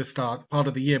think at this part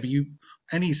of the year, but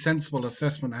any sensible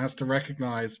assessment has to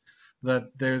recognize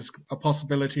that there's a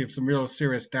possibility of some real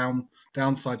serious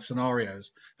downside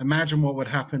scenarios. Imagine what would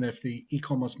happen if the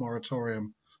e-commerce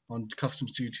moratorium on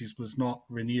customs duties was not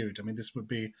renewed. I mean, this would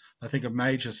be, I think, a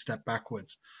major step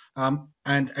backwards.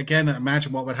 And again,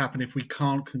 imagine what would happen if we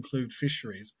can't conclude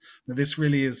fisheries. Now, this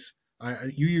really is,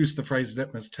 you used the phrase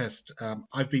litmus test.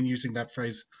 I've been using that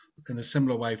phrase in a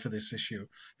similar way for this issue.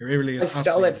 It really is. I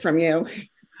stole it from you.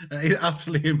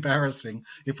 utterly embarrassing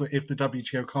if the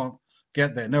WTO can't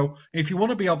get there. No, if you want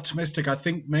to be optimistic, I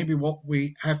think maybe what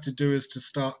we have to do is to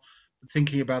start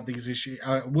thinking about these issues.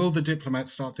 Will the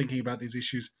diplomats start thinking about these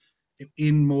issues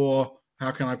in more,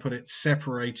 how can I put it,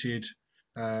 separated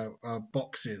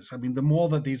boxes? I mean, the more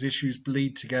that these issues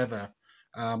bleed together,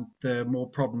 the more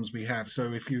problems we have.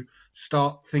 So if you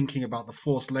start thinking about the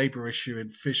forced labor issue in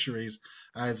fisheries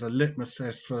as a litmus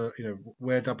test for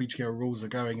where WTO rules are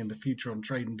going in the future on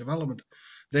trade and development,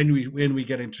 then we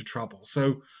get into trouble.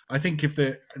 So I think if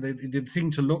the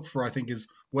thing to look for, I think, is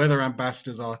whether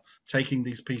ambassadors are taking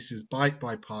these pieces bite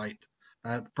by bite,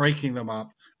 breaking them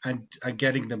up and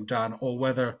getting them done, or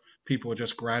whether people are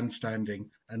just grandstanding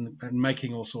and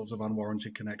making all sorts of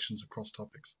unwarranted connections across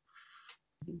topics.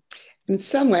 In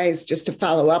some ways, just to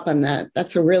follow up on that,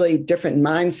 that's a really different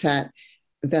mindset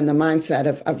than the mindset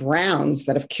of rounds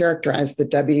that have characterized the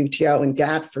WTO and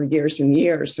GATT for years and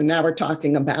years. So now we're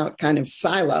talking about kind of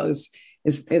silos.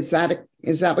 Is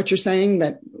that what you're saying,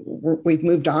 that we've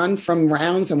moved on from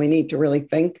rounds and we need to really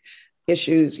think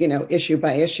issues, issue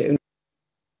by issue?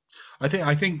 I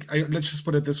think let's just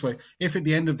put it this way. If at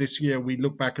the end of this year we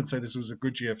look back and say this was a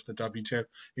good year for the WTO,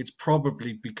 it's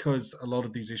probably because a lot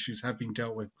of these issues have been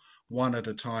dealt with one at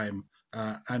a time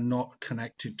and not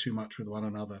connected too much with one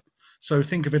another. So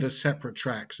think of it as separate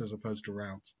tracks as opposed to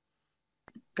rounds.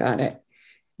 Got it.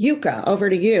 Yuka, over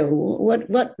to you.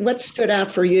 What stood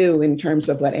out for you in terms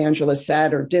of what Angela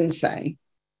said or didn't say?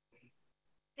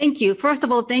 Thank you. First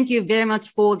of all, thank you very much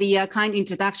for the kind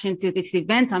introduction to this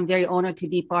event. I'm very honored to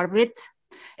be part of it.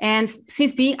 And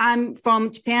since I'm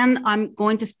from Japan, I'm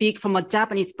going to speak from a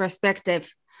Japanese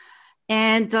perspective.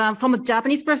 And from a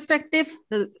Japanese perspective,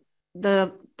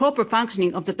 the proper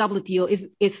functioning of the WTO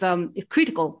is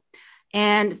critical.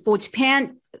 And for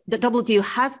Japan, the WTO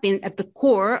has been at the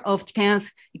core of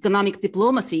Japan's economic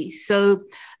diplomacy. So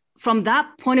from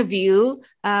that point of view,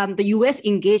 the U.S.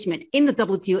 engagement in the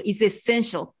WTO is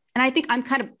essential. And I think I'm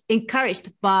kind of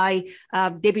encouraged by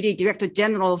Deputy Director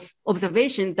General's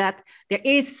observation that there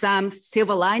is some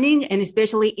silver lining, and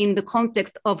especially in the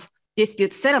context of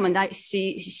dispute settlement,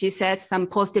 she says some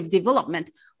positive development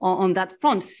on that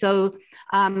front. So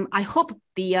I hope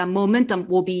the momentum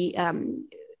will be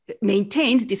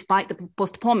maintained despite the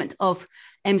postponement of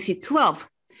MC12.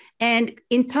 And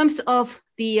in terms of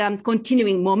the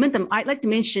continuing momentum, I'd like to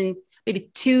mention maybe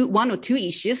one or two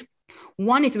issues.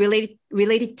 One is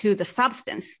related to the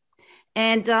substance.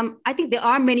 And I think there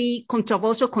are many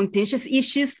controversial, contentious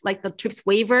issues like the TRIPS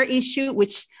waiver issue,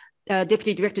 which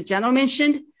Deputy Director General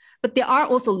mentioned, but there are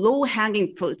also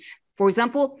low-hanging fruits. For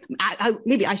example,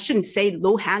 maybe I shouldn't say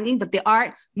low-hanging, but there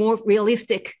are more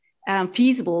realistic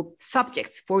feasible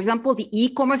subjects. For example, the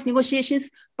e-commerce negotiations,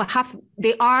 perhaps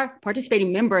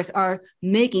participating members are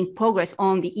making progress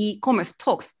on the e-commerce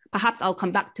talks. Perhaps I'll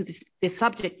come back to this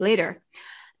subject later.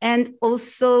 And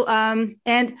also, though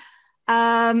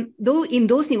in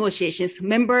those negotiations,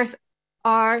 members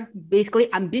are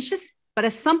basically ambitious, but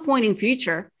at some point in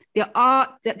future, they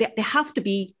have to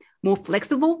be more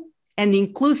flexible and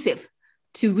inclusive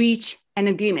to reach an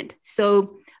agreement.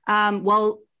 So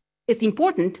while it's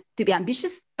important to be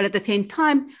ambitious, but at the same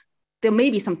time, there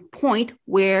may be some point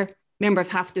where members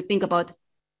have to think about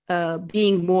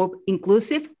being more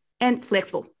inclusive and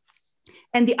flexible.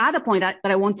 And the other point that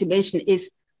I want to mention is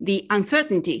the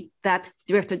uncertainty that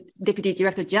Deputy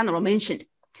Director General mentioned.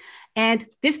 And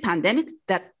this pandemic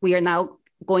that we are now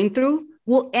going through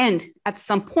will end at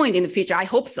some point in the future. I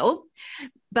hope so.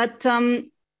 But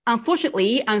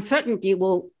unfortunately, uncertainty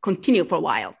will continue for a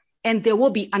while, and there will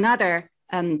be another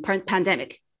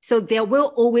pandemic. So there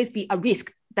will always be a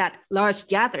risk that large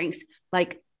gatherings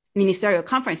like ministerial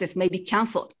conferences may be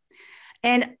canceled.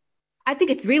 And I think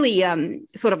it's really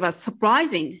sort of a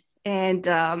surprising, and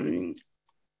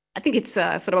I think it's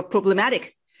sort of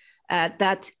problematic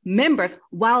that members,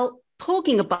 while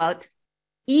talking about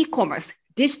e-commerce,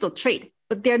 digital trade,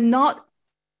 but they're not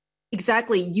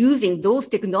exactly using those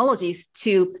technologies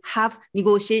to have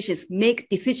negotiations, make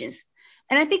decisions.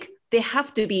 And I think they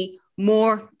have to be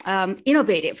more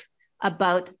innovative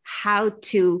about how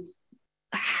to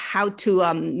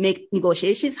make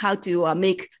negotiations, how to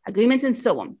make agreements, and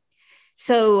so on.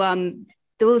 So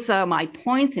those are my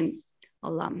points, and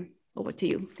I'll over to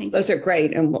you. Thank you. Those are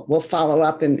great, and we'll follow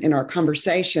up in our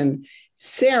conversation.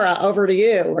 Sarah, over to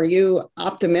you. Are you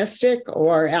optimistic,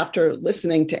 or after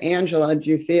listening to Angela,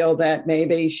 do you feel that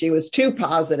maybe she was too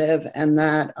positive and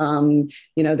that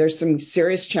there's some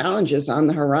serious challenges on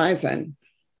the horizon?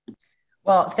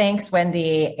 Well, thanks,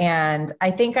 Wendy. And I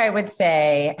think I would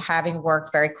say, having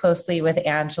worked very closely with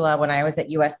Angela when I was at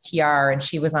USTR and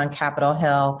she was on Capitol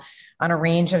Hill on a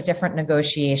range of different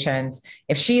negotiations,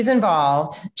 if she's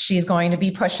involved, she's going to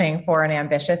be pushing for an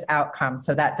ambitious outcome.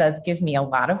 So that does give me a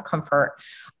lot of comfort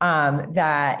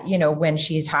that, when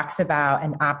she talks about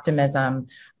an optimism,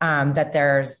 that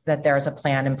there's a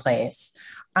plan in place.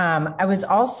 I was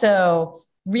also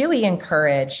really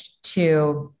encouraged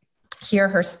to hear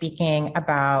her speaking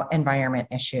about environment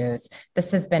issues. This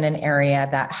has been an area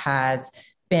that has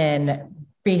been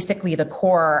basically the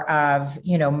core of,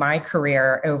 my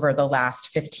career over the last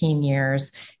 15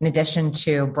 years, in addition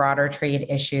to broader trade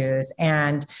issues.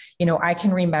 And, I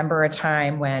can remember a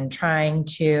time when trying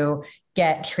to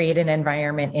get trade and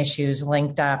environment issues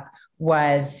linked up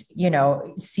was,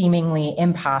 seemingly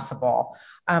impossible.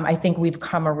 I think we've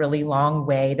come a really long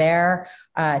way there.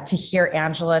 To hear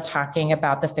Angela talking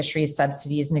about the fisheries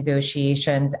subsidies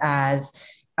negotiations as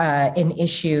an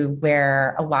issue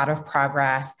where a lot of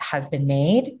progress has been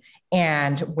made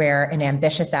and where an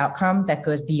ambitious outcome that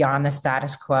goes beyond the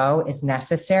status quo is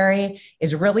necessary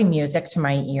is really music to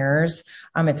my ears.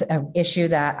 It's an issue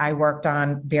that I worked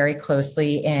on very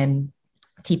closely in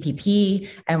TPP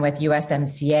and with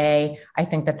USMCA. I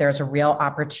think that there's a real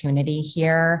opportunity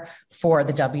here for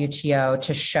the WTO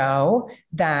to show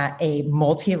that a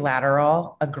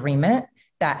multilateral agreement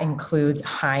that includes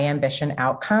high ambition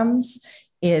outcomes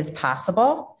is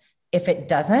possible. If it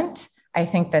doesn't, I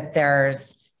think that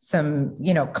there's some,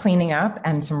 cleaning up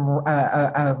and some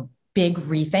a big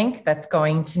rethink that's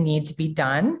going to need to be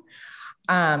done.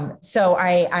 So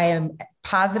I am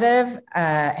positive,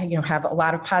 have a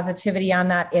lot of positivity on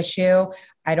that issue.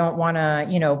 I don't want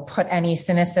to, put any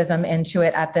cynicism into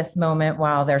it at this moment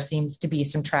while there seems to be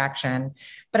some traction.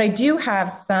 But I do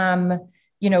have some,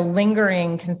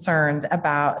 lingering concerns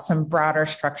about some broader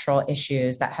structural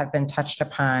issues that have been touched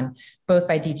upon both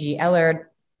by DG Ellard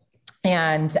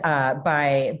and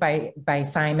by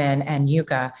Simon and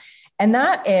Yuka. And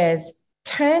that is,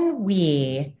 can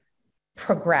we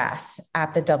progress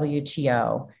at the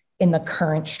WTO in the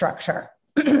current structure?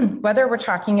 Whether we're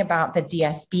talking about the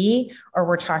DSB or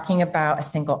we're talking about a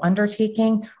single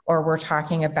undertaking or we're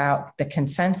talking about the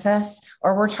consensus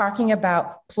or we're talking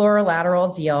about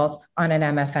plurilateral deals on an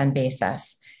MFN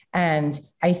basis. And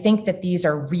I think that these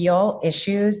are real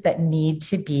issues that need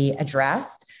to be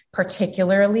addressed,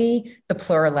 particularly the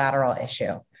plurilateral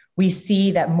issue. We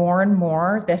see that more and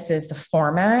more, this is the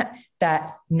format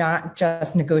that not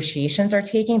just negotiations are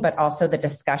taking, but also the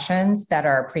discussions that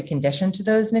are preconditioned to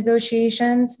those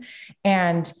negotiations.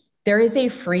 And there is a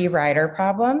free rider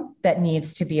problem that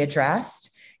needs to be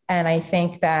addressed. And I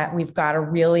think that we've got to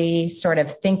really sort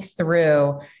of think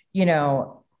through,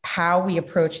 how we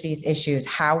approach these issues,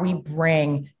 how we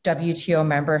bring WTO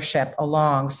membership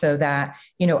along so that,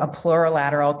 a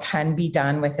plurilateral can be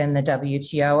done within the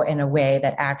WTO in a way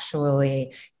that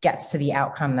actually gets to the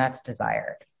outcome that's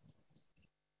desired.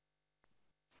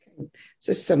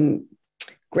 So some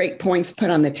great points put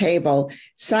on the table.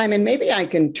 Simon, maybe I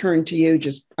can turn to you,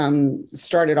 just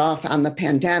started off on the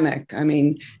pandemic. I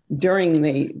mean, during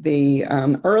the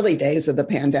early days of the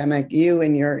pandemic, you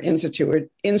and your institute were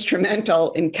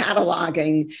instrumental in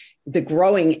cataloging the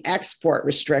growing export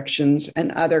restrictions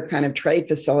and other kind of trade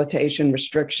facilitation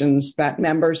restrictions that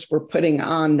members were putting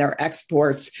on their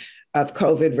exports of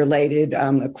COVID-related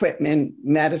equipment,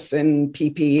 medicine,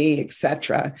 PPE, et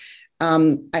cetera.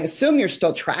 I assume you're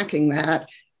still tracking that.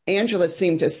 Angela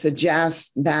seemed to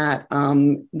suggest that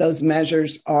those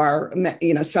measures are,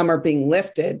 some are being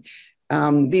lifted.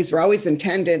 These were always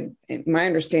intended, in my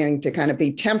understanding, to kind of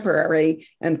be temporary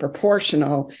and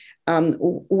proportional.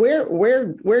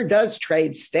 Where does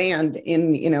trade stand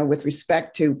in, with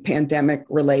respect to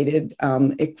pandemic-related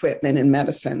equipment and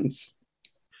medicines?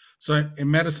 So in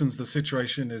medicines, the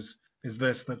situation is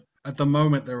this, that at the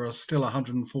moment, there are still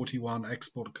 141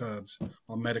 export curbs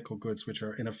on medical goods, which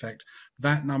are in effect.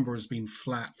 That number has been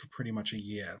flat for pretty much a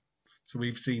year. So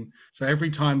we've seen, so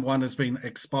every time one has been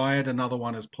expired, another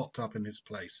one has popped up in its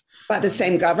place. By the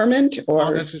same government? Or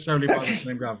not necessarily by the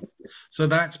same government. So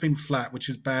that's been flat, which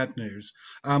is bad news.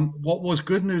 What was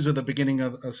good news at the beginning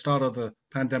of the start of the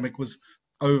pandemic was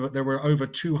there were over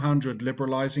 200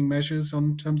 liberalizing measures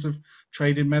in terms of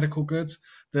trade in medical goods.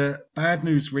 The bad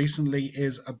news recently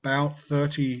is about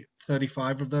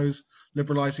 35 of those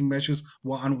liberalizing measures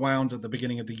were unwound at the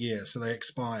beginning of the year, so they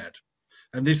expired.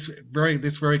 And this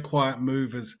very quiet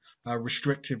move is a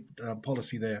restrictive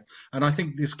policy there. And I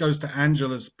think this goes to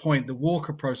Angela's point. The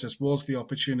Walker process was the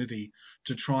opportunity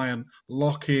to try and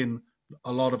lock in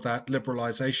a lot of that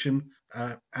liberalization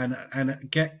and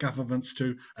get governments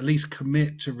to at least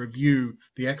commit to review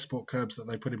the export curbs that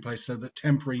they put in place, so that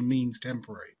temporary means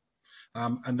temporary.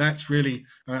 And that's really,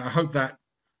 I hope that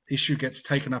issue gets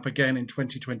taken up again in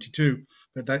 2022,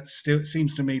 but that still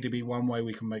seems to me to be one way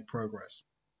we can make progress.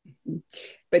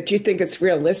 But do you think it's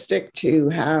realistic to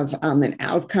have an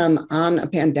outcome on a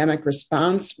pandemic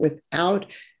response without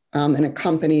an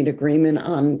accompanied agreement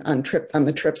on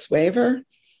the TRIPS waiver?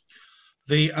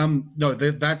 No,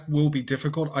 that will be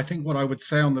difficult. I think what I would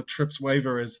say on the TRIPS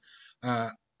waiver is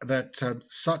that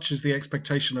such is the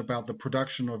expectation about the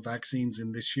production of vaccines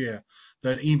in this year,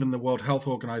 that even the World Health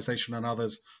Organization and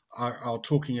others are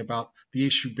talking about the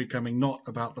issue becoming not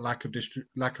about the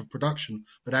lack of production,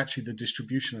 but actually the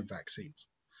distribution of vaccines.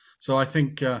 So I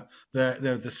think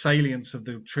the salience of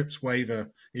the TRIPS waiver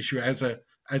issue as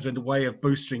a way of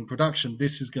boosting production,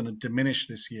 this is going to diminish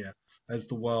this year as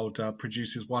the world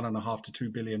produces 1.5 to 2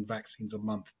 billion vaccines a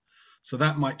month. So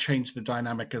that might change the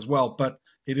dynamic as well, but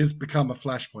it has become a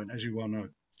flashpoint, as you well know.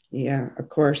 Yeah, of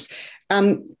course.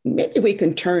 Maybe we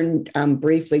can turn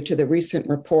briefly to the recent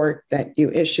report that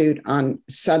you issued on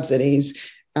subsidies.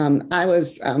 I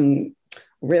was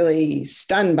really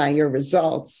stunned by your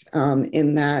results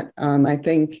in that I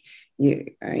think you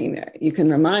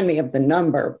can remind me of the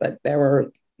number, but there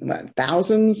were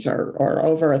thousands or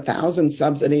over 1,000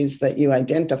 subsidies that you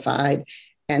identified,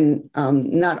 and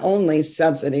not only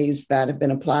subsidies that have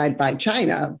been applied by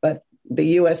China, but the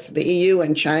US, the EU,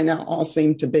 and China all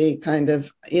seem to be kind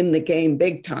of in the game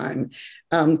big time.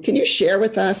 Can you share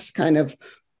with us kind of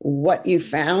what you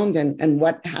found and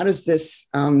how does this,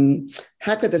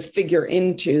 how could this figure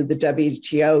into the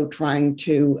WTO trying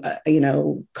to,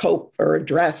 cope or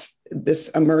address this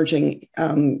emerging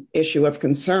issue of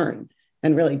concern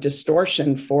and really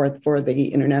distortion for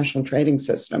the international trading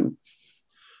system?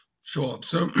 Sure.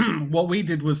 So what we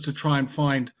did was to try and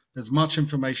find as much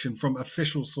information from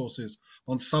official sources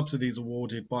on subsidies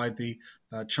awarded by the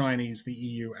Chinese, the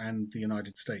EU, and the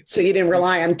United States. So you didn't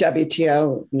rely on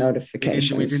WTO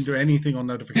notifications? We didn't do anything on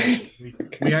notifications.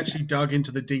 We actually dug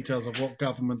into the details of what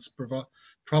governments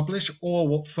publish or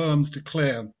what firms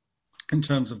declare in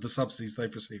terms of the subsidies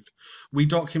they've received. We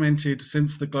documented,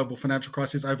 since the global financial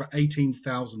crisis, over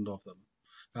 18,000 of them.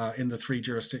 In the 3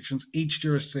 jurisdictions. Each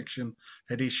jurisdiction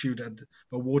had issued and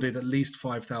awarded at least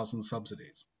 5,000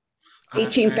 subsidies.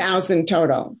 18,000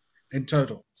 total. In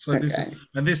total. So okay.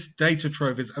 This data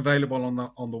trove is available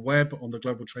on the web, on the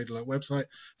Global Trade Alert website,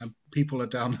 and people are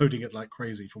downloading it like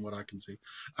crazy from what I can see.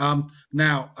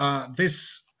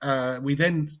 We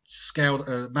then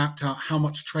mapped out how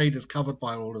much trade is covered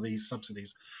by all of these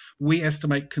subsidies. We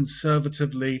estimate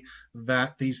conservatively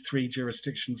that these 3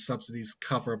 jurisdiction subsidies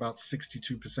cover about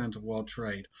 62% of world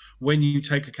trade when you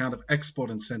take account of export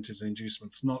incentives and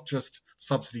inducements, not just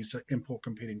subsidies to import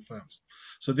competing firms.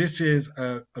 So this is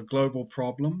a global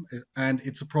problem, and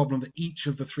it's a problem that each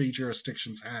of the 3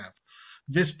 jurisdictions have.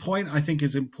 This point, I think,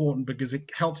 is important because it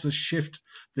helps us shift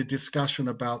the discussion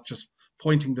about just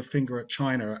pointing the finger at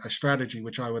China, a strategy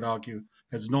which I would argue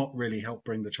has not really helped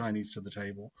bring the Chinese to the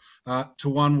table, to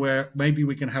one where maybe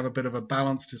we can have a bit of a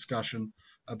balanced discussion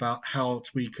about how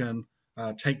we can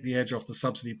take the edge off the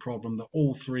subsidy problem that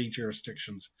all 3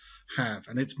 jurisdictions have.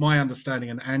 And it's my understanding,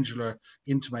 and Angela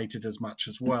intimated as much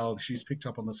as well, she's picked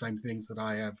up on the same things that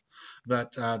I have,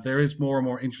 that there is more and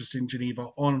more interest in Geneva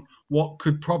on what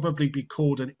could probably be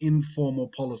called an informal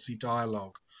policy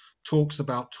dialogue, talks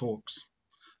about talks.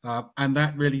 And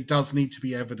that really does need to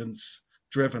be evidence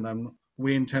driven, and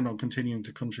we intend on continuing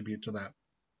to contribute to that.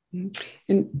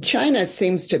 And China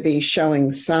seems to be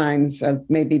showing signs of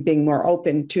maybe being more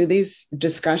open to these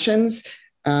discussions.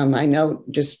 I know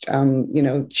just, Xi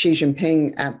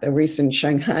Jinping at the recent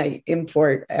Shanghai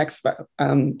Import Expo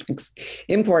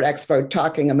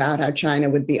talking about how China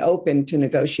would be open to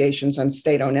negotiations on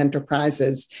state-owned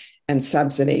enterprises and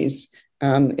subsidies.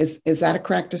 Is that a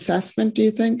correct assessment, do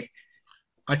you think?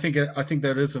 I think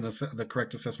there is the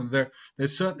correct assessment.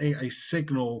 There's certainly a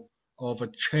signal of a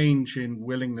change in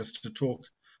willingness to talk,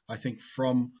 I think,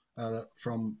 from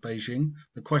Beijing.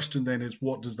 The question then is,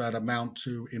 what does that amount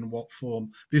to, in what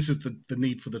form? This is the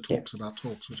need for the talks about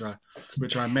talks,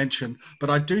 which I mentioned. But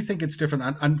I do think it's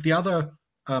different. And the other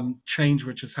change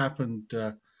which has happened,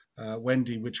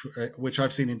 Wendy, which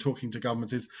I've seen in talking to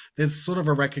governments, is there's sort of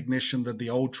a recognition that the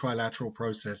old trilateral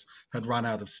process had run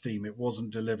out of steam. It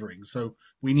wasn't delivering. So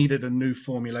we needed a new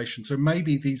formulation. So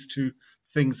maybe these 2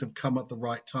 things have come at the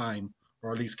right time,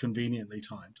 or at least conveniently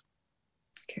timed.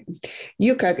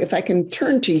 Yuka, if I can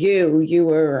turn to you, you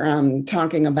were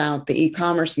talking about the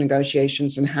e-commerce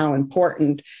negotiations and how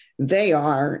important they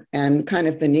are, and kind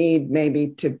of the need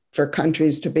maybe for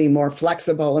countries to be more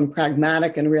flexible and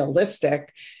pragmatic and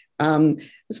realistic. I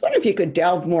was wondering if you could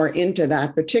delve more into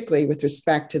that, particularly with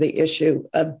respect to the issue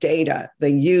of data,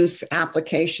 the use,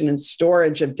 application, and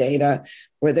storage of data,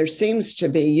 where there seems to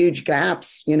be huge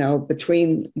gaps,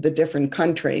 between the different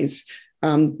countries.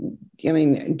 Do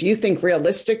you think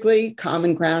realistically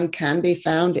common ground can be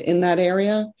found in that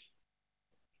area?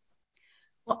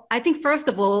 Well, I think first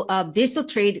of all, digital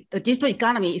trade, the digital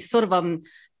economy is sort of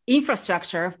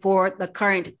infrastructure for the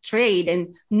current trade,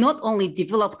 and not only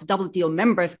developed WTO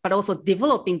members, but also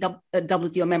developing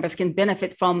WTO members can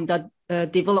benefit from the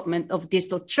development of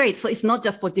digital trade. So it's not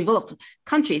just for developed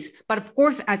countries, but of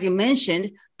course, as you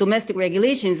mentioned, domestic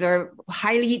regulations are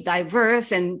highly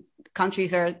diverse, and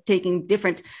countries are taking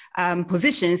different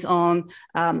positions on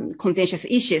contentious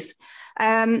issues.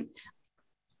 I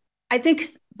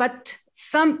think, but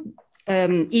some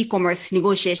e-commerce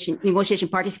negotiation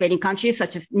participating countries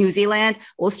such as New Zealand,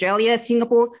 Australia,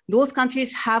 Singapore, those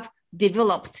countries have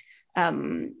developed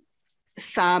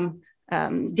some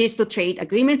digital trade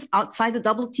agreements outside the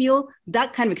WTO.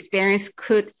 That kind of experience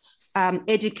could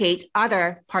educate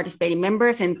other participating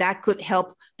members, and that could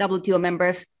help WTO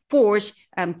members forge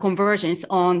conversions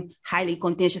on highly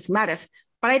contentious matters.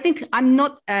 But I think I'm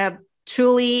not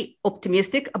truly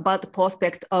optimistic about the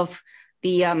prospect of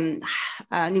the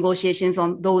negotiations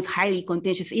on those highly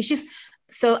contentious issues.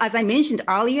 So as I mentioned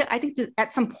earlier, I think that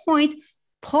at some point,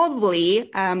 probably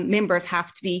members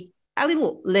have to be a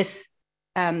little less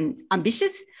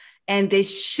ambitious, and they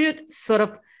should sort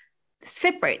of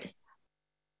separate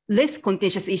less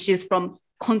contentious issues from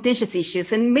contentious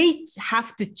issues, and may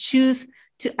have to choose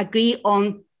to agree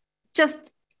on just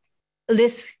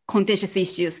less contentious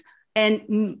issues,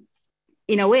 and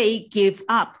in a way give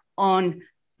up on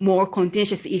more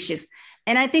contentious issues.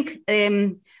 And I think,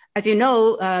 as you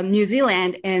know, New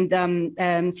Zealand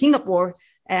and Singapore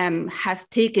has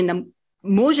taken a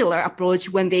modular approach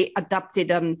when they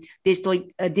adopted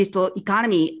digital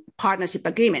economy partnership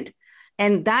agreement.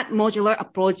 And that modular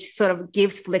approach sort of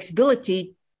gives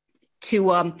flexibility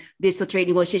to digital trade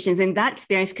negotiations, and that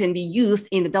experience can be used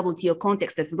in the WTO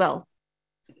context as well.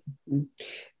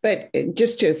 But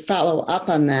just to follow up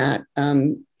on that,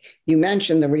 you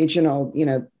mentioned the regional,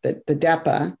 the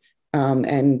DEPA,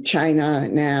 and China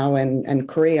now and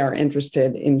Korea are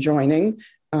interested in joining.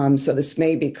 So this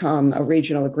may become a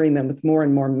regional agreement with more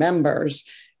and more members.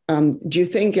 Do you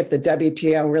think if the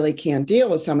WTO really can't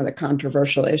deal with some of the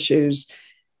controversial issues,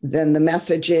 then the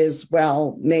message is,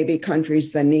 well, maybe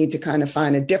countries then need to kind of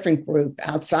find a different group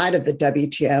outside of the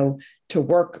WTO to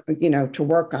work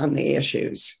on the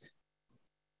issues?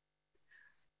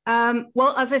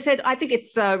 Well, as I said, I think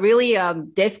it's really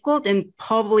difficult and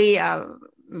probably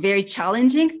very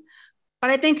challenging. But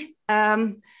I think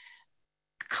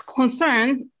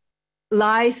concern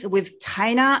lies with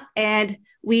China, and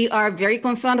we are very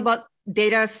concerned about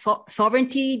data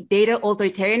sovereignty, data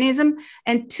authoritarianism.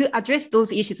 And to address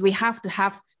those issues, we have to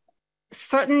have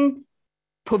certain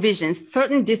provisions,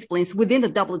 certain disciplines within the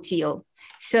WTO.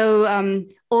 So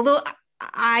although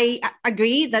I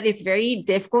agree that it's very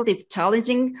difficult, it's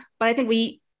challenging, but I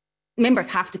think members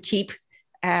have to keep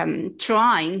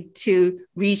trying to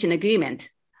reach an agreement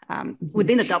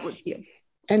within the WTO.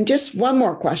 And just one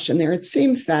more question there. It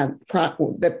seems that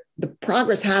the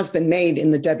progress has been made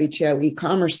in the WTO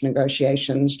e-commerce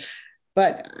negotiations,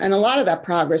 and a lot of that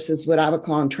progress is what I would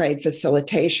call in trade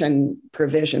facilitation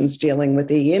provisions dealing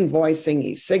with e-invoicing,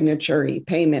 e-signature,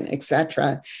 e-payment, et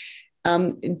cetera.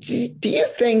 Do you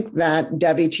think that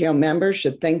WTO members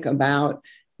should think about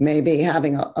maybe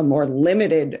having a more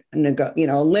limited,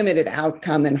 limited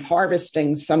outcome and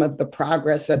harvesting some of the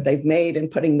progress that they've made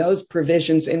and putting those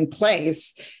provisions in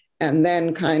place, and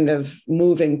then kind of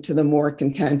moving to the more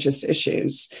contentious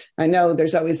issues? I know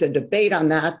there's always a debate on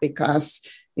that because,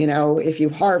 if you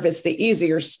harvest the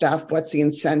easier stuff, what's the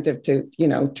incentive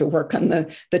to work on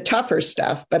the tougher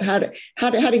stuff? But how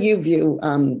do you view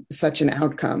such an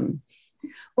outcome?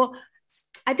 Well,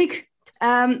 I think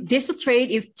digital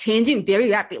trade is changing very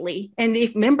rapidly. And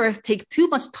if members take too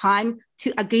much time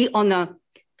to agree on a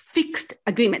fixed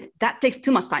agreement, that takes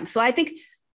too much time. So I think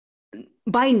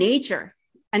by nature,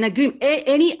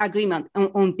 any agreement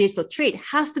on digital trade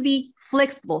has to be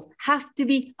flexible, has to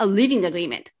be a living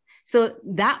agreement. So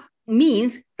that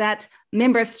means that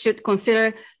members should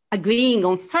consider agreeing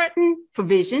on certain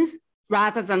provisions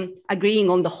rather than agreeing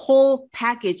on the whole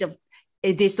package of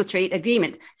a digital trade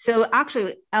agreement. So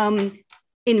actually,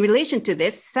 in relation to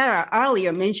this, Sarah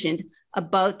earlier mentioned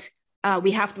about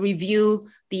we have to review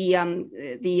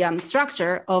the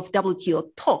structure of WTO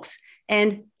talks.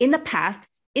 And in the past,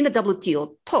 in the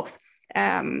WTO talks,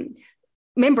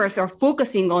 members are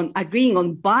focusing on agreeing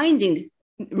on binding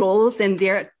rules, and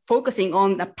they're focusing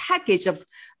on a package of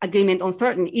agreement on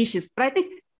certain issues. But I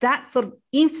think that sort of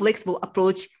inflexible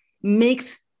approach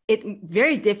makes it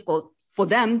very difficult for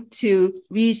them to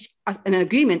reach an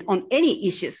agreement on any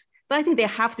issues. So I think they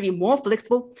have to be more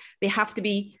flexible. They have to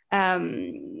be,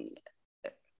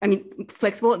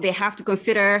 flexible. They have to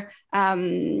consider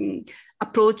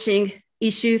approaching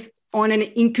issues on an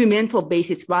incremental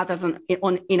basis rather than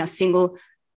in a single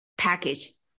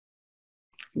package.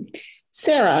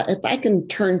 Sarah, if I can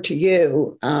turn to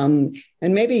you, and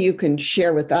maybe you can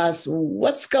share with us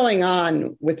what's going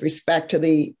on with respect to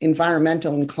the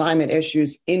environmental and climate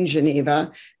issues in Geneva.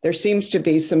 There seems to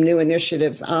be some new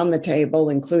initiatives on the table,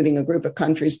 including a group of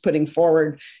countries putting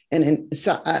forward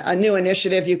a new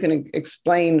initiative. You can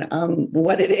explain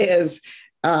what it is.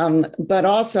 But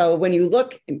also, when you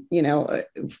look,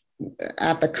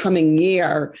 at the coming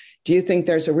year, do you think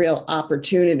there's a real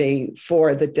opportunity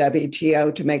for the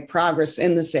WTO to make progress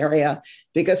in this area?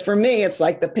 Because for me, it's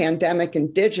like the pandemic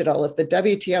and digital. If the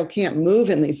WTO can't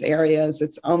move in these areas,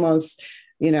 it's almost,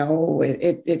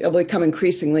 it'll become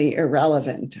increasingly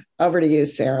irrelevant. Over to you,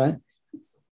 Sarah.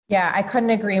 Yeah, I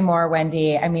couldn't agree more,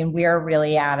 Wendy. I mean, we're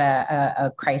really at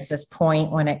a crisis point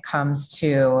when it comes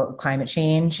to climate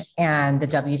change, and the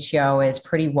WTO is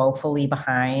pretty woefully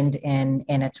behind in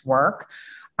its work.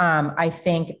 I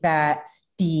think that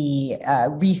the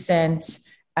recent,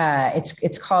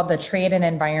 it's called the Trade and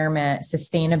Environment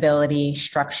Sustainability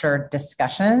Structured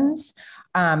Discussions.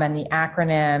 And the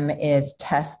acronym is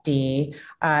TESD,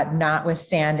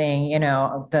 notwithstanding,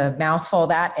 the mouthful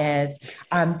that is.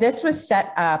 This was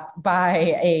set up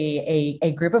by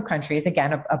a group of countries,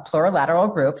 again, a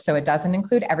plurilateral group, so it doesn't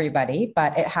include everybody,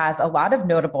 but it has a lot of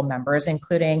notable members,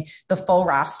 including the full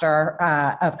roster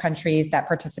of countries that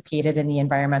participated in the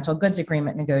environmental goods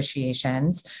agreement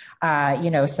negotiations,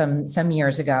 some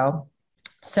years ago.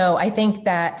 So I think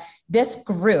that this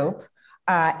group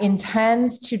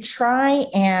intends to try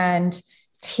and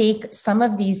take some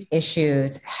of these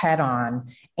issues head on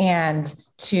and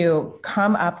to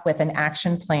come up with an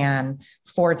action plan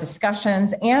for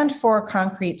discussions and for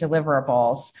concrete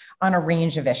deliverables on a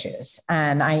range of issues.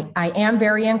 And I am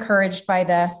very encouraged by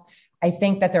this. I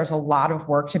think that there's a lot of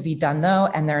work to be done, though,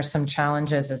 and there are some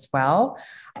challenges as well.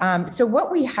 So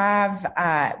what we have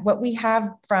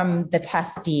from the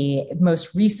TESD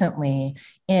most recently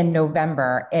in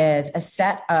November is a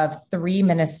set of 3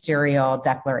 ministerial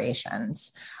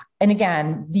declarations. And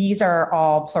again, these are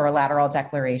all plurilateral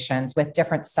declarations with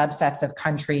different subsets of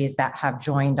countries that have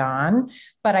joined on.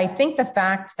 But I think the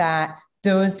fact that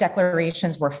those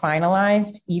declarations were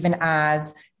finalized, even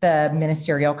as the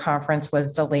ministerial conference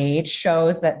was delayed,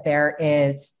 shows that there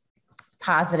is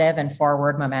positive and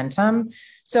forward momentum.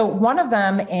 So one of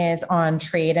them is on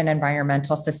trade and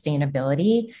environmental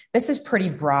sustainability. This is pretty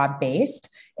broad-based.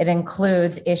 It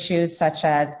includes issues such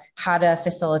as how to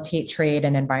facilitate trade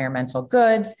in environmental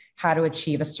goods, how to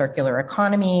achieve a circular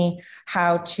economy,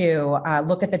 how to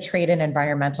look at the trade and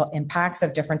environmental impacts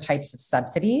of different types of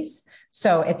subsidies.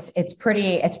 So it's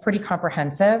pretty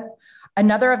comprehensive.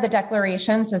 Another of the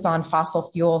declarations is on fossil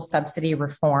fuel subsidy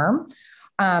reform.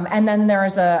 And then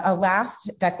there's a last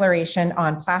declaration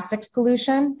on plastics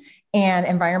pollution and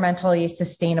environmentally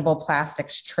sustainable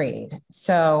plastics trade.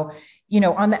 So,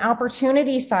 on the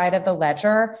opportunity side of the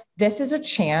ledger, this is a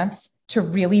chance to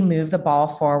really move the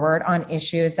ball forward on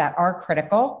issues that are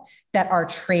critical, that are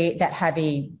that have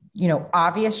a,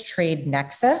 obvious trade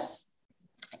nexus,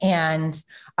 and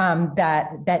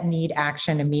that need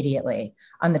action immediately.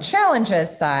 On the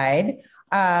challenges side,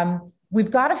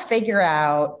 we've got to figure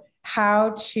out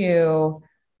how to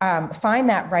find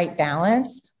that right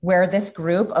balance where this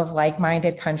group of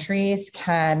like-minded countries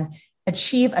can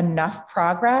achieve enough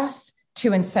progress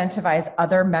to incentivize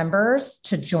other members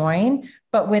to join,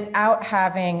 but without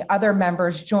having other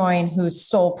members join whose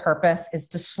sole purpose is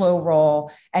to slow roll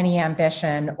any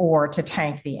ambition or to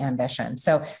tank the ambition.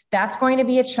 So that's going to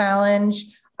be a challenge,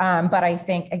 but I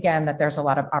think, again, that there's a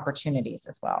lot of opportunities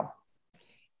as well.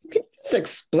 Can you just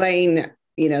explain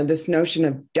this notion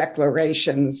of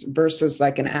declarations versus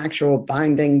like an actual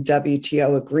binding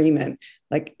WTO agreement?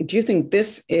 Like, do you think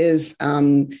this is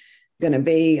going to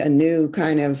be a new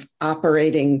kind of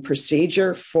operating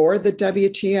procedure for the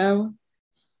WTO?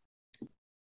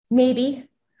 Maybe.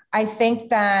 I think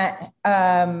that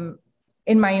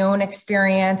in my own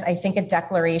experience, I think a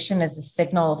declaration is a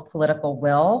signal of political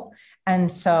will.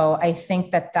 And so I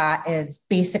think that that is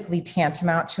basically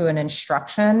tantamount to an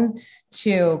instruction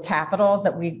to capitals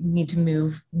that we need to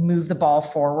move the ball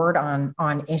forward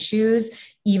on issues,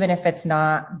 even if it's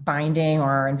not binding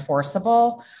or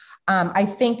enforceable. I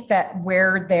think that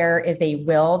where there is a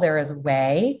will, there is a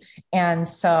way. And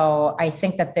so I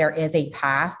think that there is a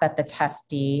path that the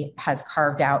TESD has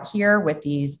carved out here with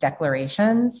these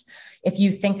declarations. If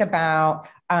you think about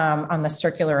on the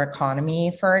circular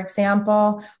economy, for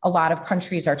example, a lot of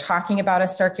countries are talking about a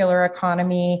circular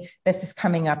economy. This is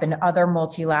coming up in other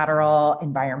multilateral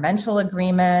environmental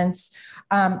agreements.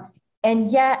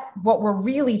 And yet, what we're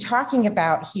really talking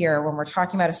about here when we're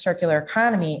talking about a circular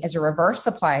economy is a reverse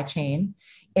supply chain.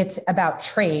 It's about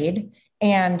trade.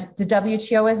 And the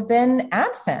WTO has been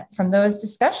absent from those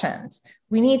discussions.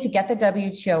 We need to get the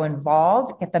WTO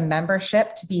involved, get the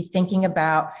membership to be thinking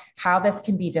about how this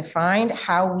can be defined,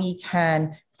 how we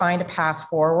can find a path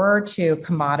forward to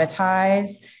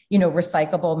commoditize,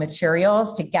 recyclable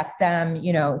materials to get them,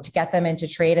 into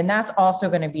trade. And that's also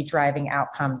going to be driving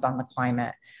outcomes on the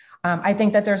climate. I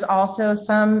think that there's also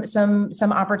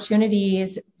some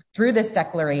opportunities through this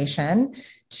declaration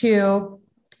to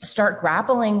start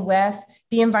grappling with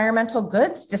the environmental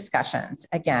goods discussions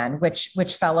again, which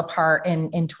fell apart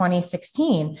in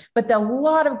 2016. But a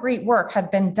lot of great work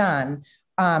had been done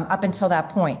up until that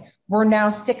point. We're now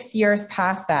 6 years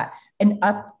past that. An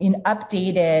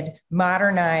updated,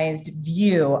 modernized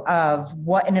view of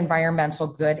what an environmental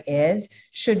good is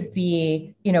should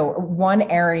be, one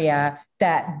area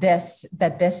that this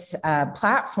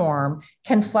platform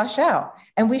can flesh out.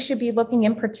 And we should be looking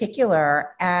in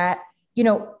particular at,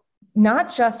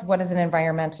 not just what is an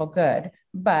environmental good,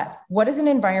 but what is an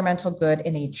environmental good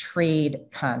in a trade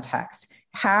context?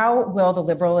 How will the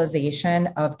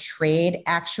liberalization of trade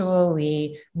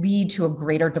actually lead to a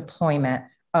greater deployment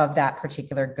of that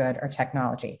particular good or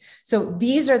technology? So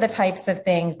these are the types of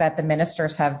things that the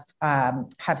ministers have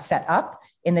set up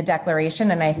in the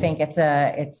declaration, and I think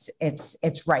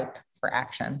it's ripe for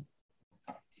action.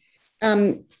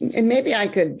 And maybe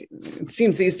it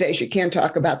seems these days you can't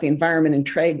talk about the environment and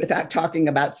trade without talking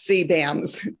about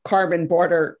CBAMs, carbon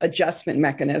border adjustment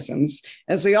mechanisms.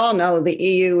 As we all know, the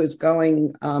EU is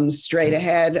going straight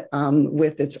ahead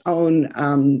with its own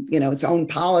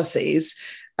policies.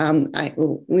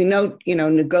 We know,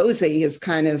 Ngozi has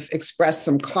kind of expressed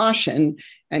some caution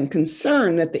and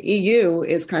concern that the EU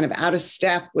is kind of out of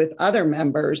step with other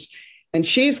members. And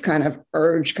she's kind of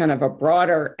urged kind of a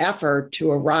broader effort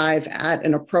to arrive at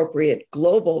an appropriate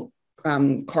global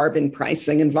carbon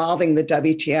pricing involving the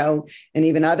WTO and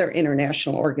even other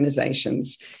international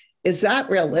organizations. Is that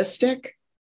realistic?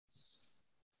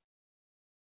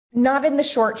 Not in the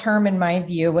short term, in my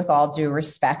view, with all due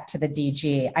respect to the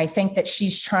DG. I think that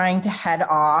she's trying to head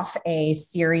off a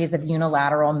series of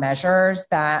unilateral measures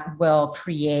that will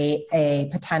create a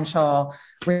potential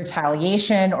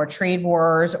retaliation or trade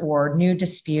wars or new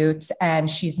disputes,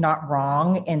 and she's not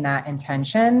wrong in that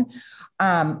intention.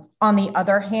 On the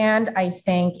other hand, I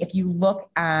think if you look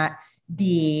at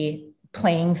the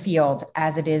playing field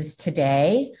as it is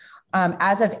today,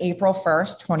 as of April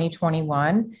 1st,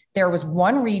 2021, there was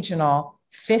one regional,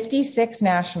 56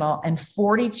 national, and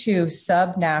 42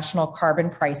 subnational carbon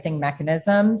pricing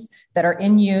mechanisms that are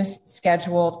in use,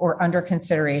 scheduled, or under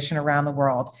consideration around the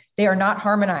world. They are not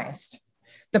harmonized.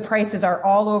 The prices are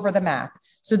all over the map.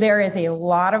 So there is a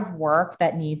lot of work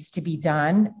that needs to be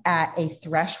done at a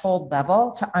threshold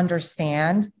level to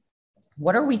understand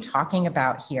what are we talking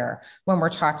about here when we're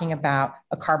talking about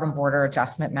a carbon border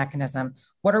adjustment mechanism?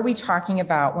 What are we talking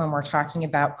about when we're talking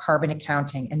about carbon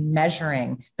accounting and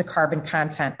measuring the carbon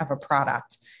content of a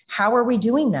product? How are we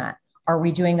doing that? Are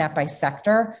we doing that by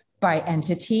sector, by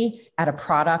entity, at a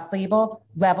product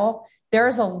level?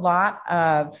 There's a lot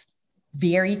of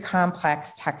very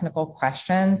complex technical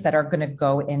questions that are going to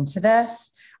go into this.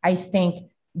 I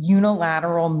think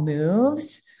unilateral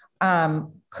moves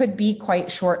could be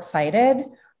quite short-sighted.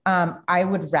 I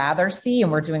would rather see, and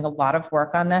we're doing a lot of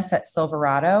work on this at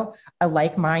Silverado, a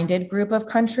like-minded group of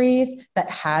countries that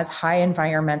has high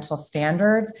environmental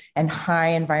standards and high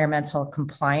environmental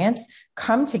compliance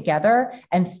come together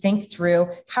and think through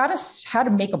how to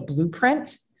make a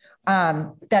blueprint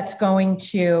that's going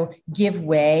to give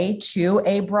way to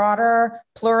a broader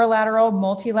plurilateral,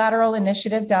 multilateral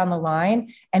initiative down the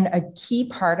line. And a key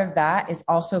part of that is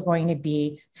also going to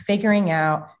be figuring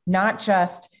out not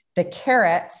just the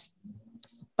carrots,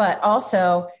 but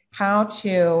also how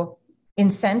to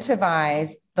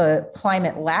incentivize the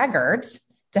climate laggards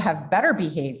to have better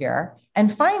behavior.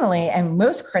 And finally, and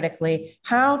most critically,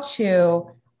 how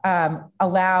to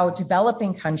allow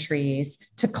developing countries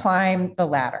to climb the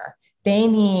ladder. They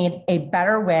need a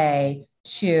better way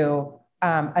to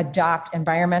adopt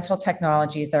environmental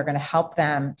technologies that are going to help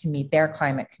them to meet their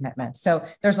climate commitments. So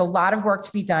there's a lot of work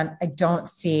to be done. I don't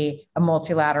see a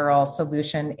multilateral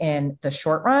solution in the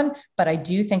short run, but I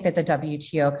do think that the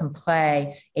WTO can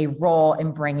play a role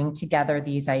in bringing together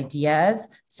these ideas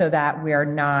so that we're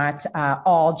not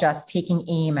all just taking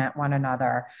aim at one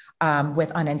another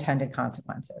with unintended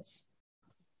consequences.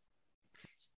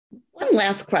 One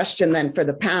last question then for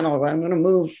the panel. I'm going to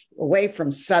move away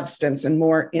from substance and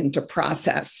more into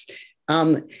process.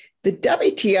 The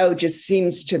WTO just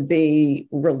seems to be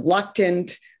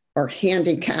reluctant or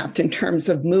handicapped in terms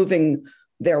of moving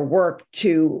their work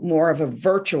to more of a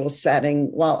virtual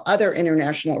setting, while other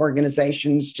international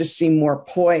organizations just seem more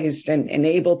poised and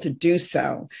able to do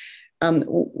so.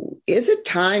 Is it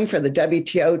time for the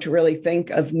WTO to really think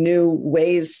of new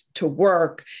ways to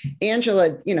work?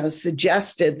 Angela,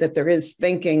 suggested that there is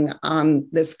thinking on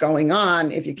this going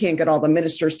on. If you can't get all the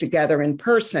ministers together in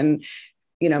person,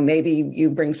 maybe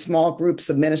you bring small groups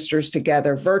of ministers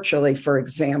together virtually, for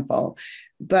example.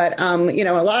 But, a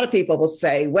lot of people will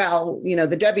say, well,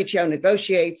 the WTO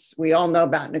negotiates. We all know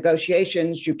about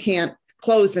negotiations. You can't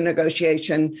close a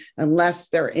negotiation unless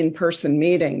they're in-person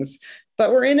meetings.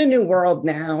 But we're in a new world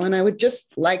now, and I would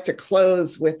just like to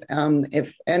close with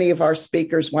if any of our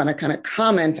speakers want to kind of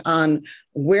comment on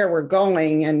where we're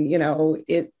going, and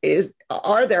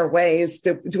are there ways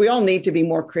do we all need to be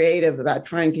more creative about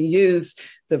trying to use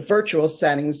the virtual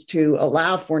settings to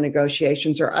allow for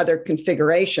negotiations or other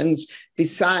configurations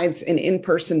besides an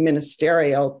in-person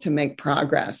ministerial to make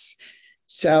progress?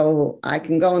 So I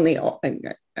can go in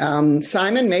the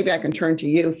Simon, maybe I can turn to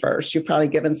you first. You've probably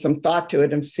given some thought to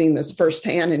it and seen this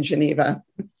firsthand in Geneva.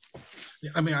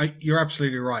 I mean, you're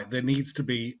absolutely right. There needs to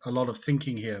be a lot of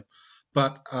thinking here,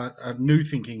 but a new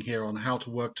thinking here on how to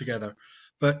work together.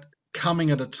 But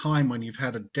coming at a time when you've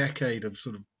had a decade of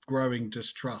sort of growing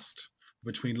distrust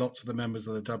between lots of the members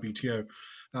of the WTO,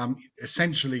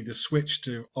 essentially the switch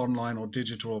to online or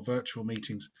digital or virtual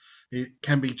meetings, it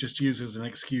can be just used as an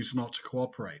excuse not to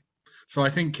cooperate. So I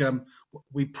think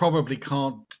we probably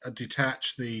can't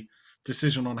detach the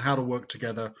decision on how to work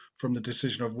together from the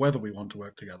decision of whether we want to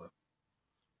work together.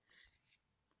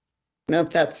 No,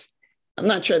 I'm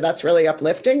not sure that's really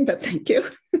uplifting, but thank you.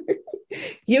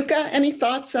 Yuka, any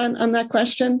thoughts on that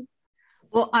question?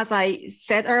 Well, as I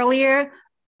said earlier,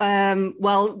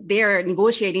 they're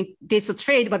negotiating digital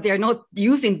trade, but they're not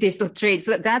using digital trade.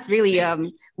 So that's really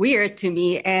weird to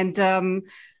me. And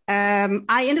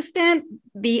I understand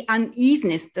the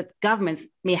uneasiness that governments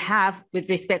may have with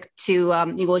respect to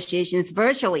negotiations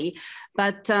virtually.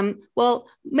 But,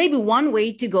 maybe one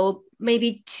way to go,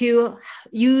 maybe to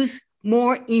use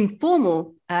more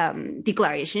informal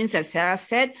declarations, as Sarah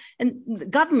said, and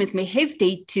governments may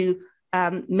hesitate to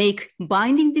make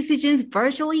binding decisions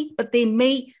virtually, but they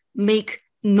may make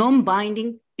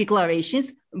non-binding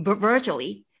declarations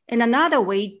virtually. And another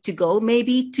way to go may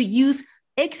be to use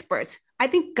experts. I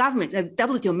think government and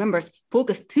WTO members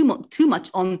focus too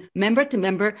much on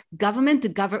member-to-member,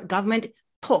 government-to-government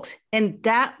talks, and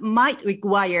that might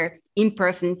require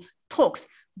in-person talks.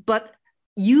 But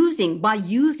by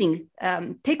using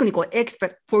technical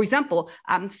expert, for example,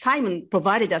 Simon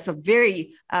provided us a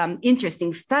very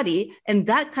interesting study, and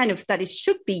that kind of study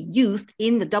should be used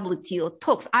in the WTO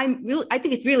talks. I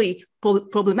think it's really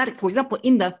problematic. For example,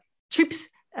 in the TRIPS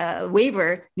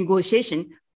waiver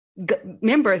negotiation,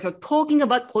 members are talking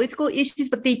about political issues,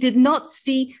 but they did not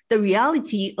see the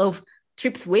reality of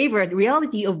TRIPS waiver, the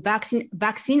reality of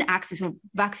vaccine access, or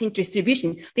vaccine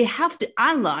distribution. They have to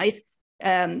analyze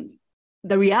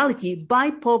the reality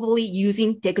by probably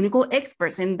using technical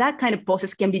experts, and that kind of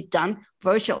process can be done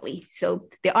virtually. So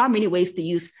there are many ways to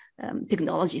use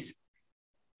technologies.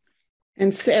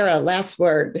 And Sarah, last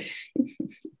word.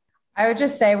 I would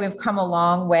just say we've come a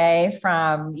long way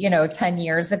from, 10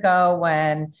 years ago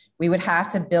when we would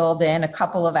have to build in a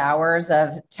couple of hours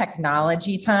of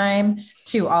technology time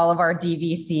to all of our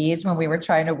DVCs when we were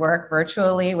trying to work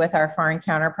virtually with our foreign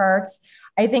counterparts.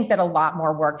 I think that a lot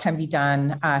more work can be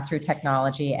done through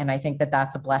technology, and I think that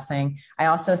that's a blessing. I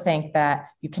also think that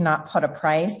you cannot put a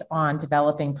price on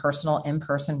developing personal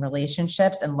in-person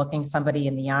relationships and looking somebody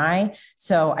in the eye.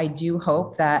 So I do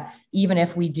hope that even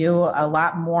if we do a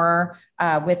lot more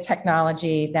with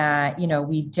technology, that,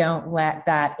 we don't let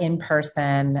that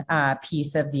in-person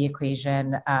piece of the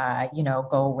equation, go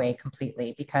away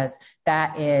completely, because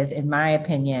that is, in my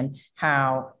opinion,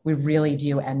 how we really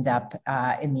do end up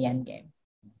in the end game.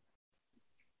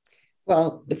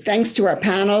 Well, thanks to our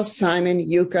panel, Simon,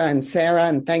 Yuka, and Sarah,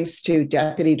 and thanks to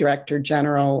Deputy Director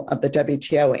General of the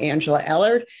WTO, Angela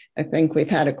Ellard. I think we've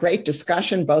had a great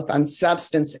discussion both on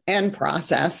substance and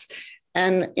process.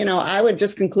 And, I would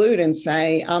just conclude and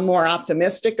say I'm more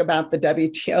optimistic about the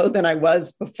WTO than I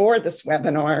was before this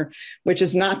webinar, which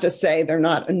is not to say there are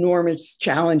not enormous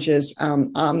challenges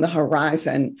on the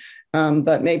horizon.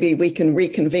 But maybe we can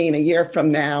reconvene a year from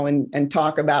now and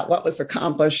talk about what was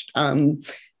accomplished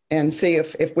and see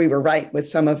if we were right with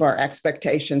some of our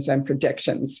expectations and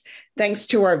predictions. Thanks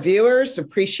to our viewers.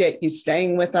 Appreciate you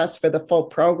staying with us for the full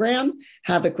program.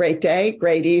 Have a great day,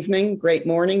 great evening, great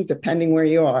morning, depending where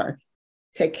you are.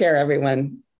 Take care,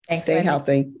 everyone. Thanks, Stay Wendy.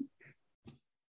 healthy.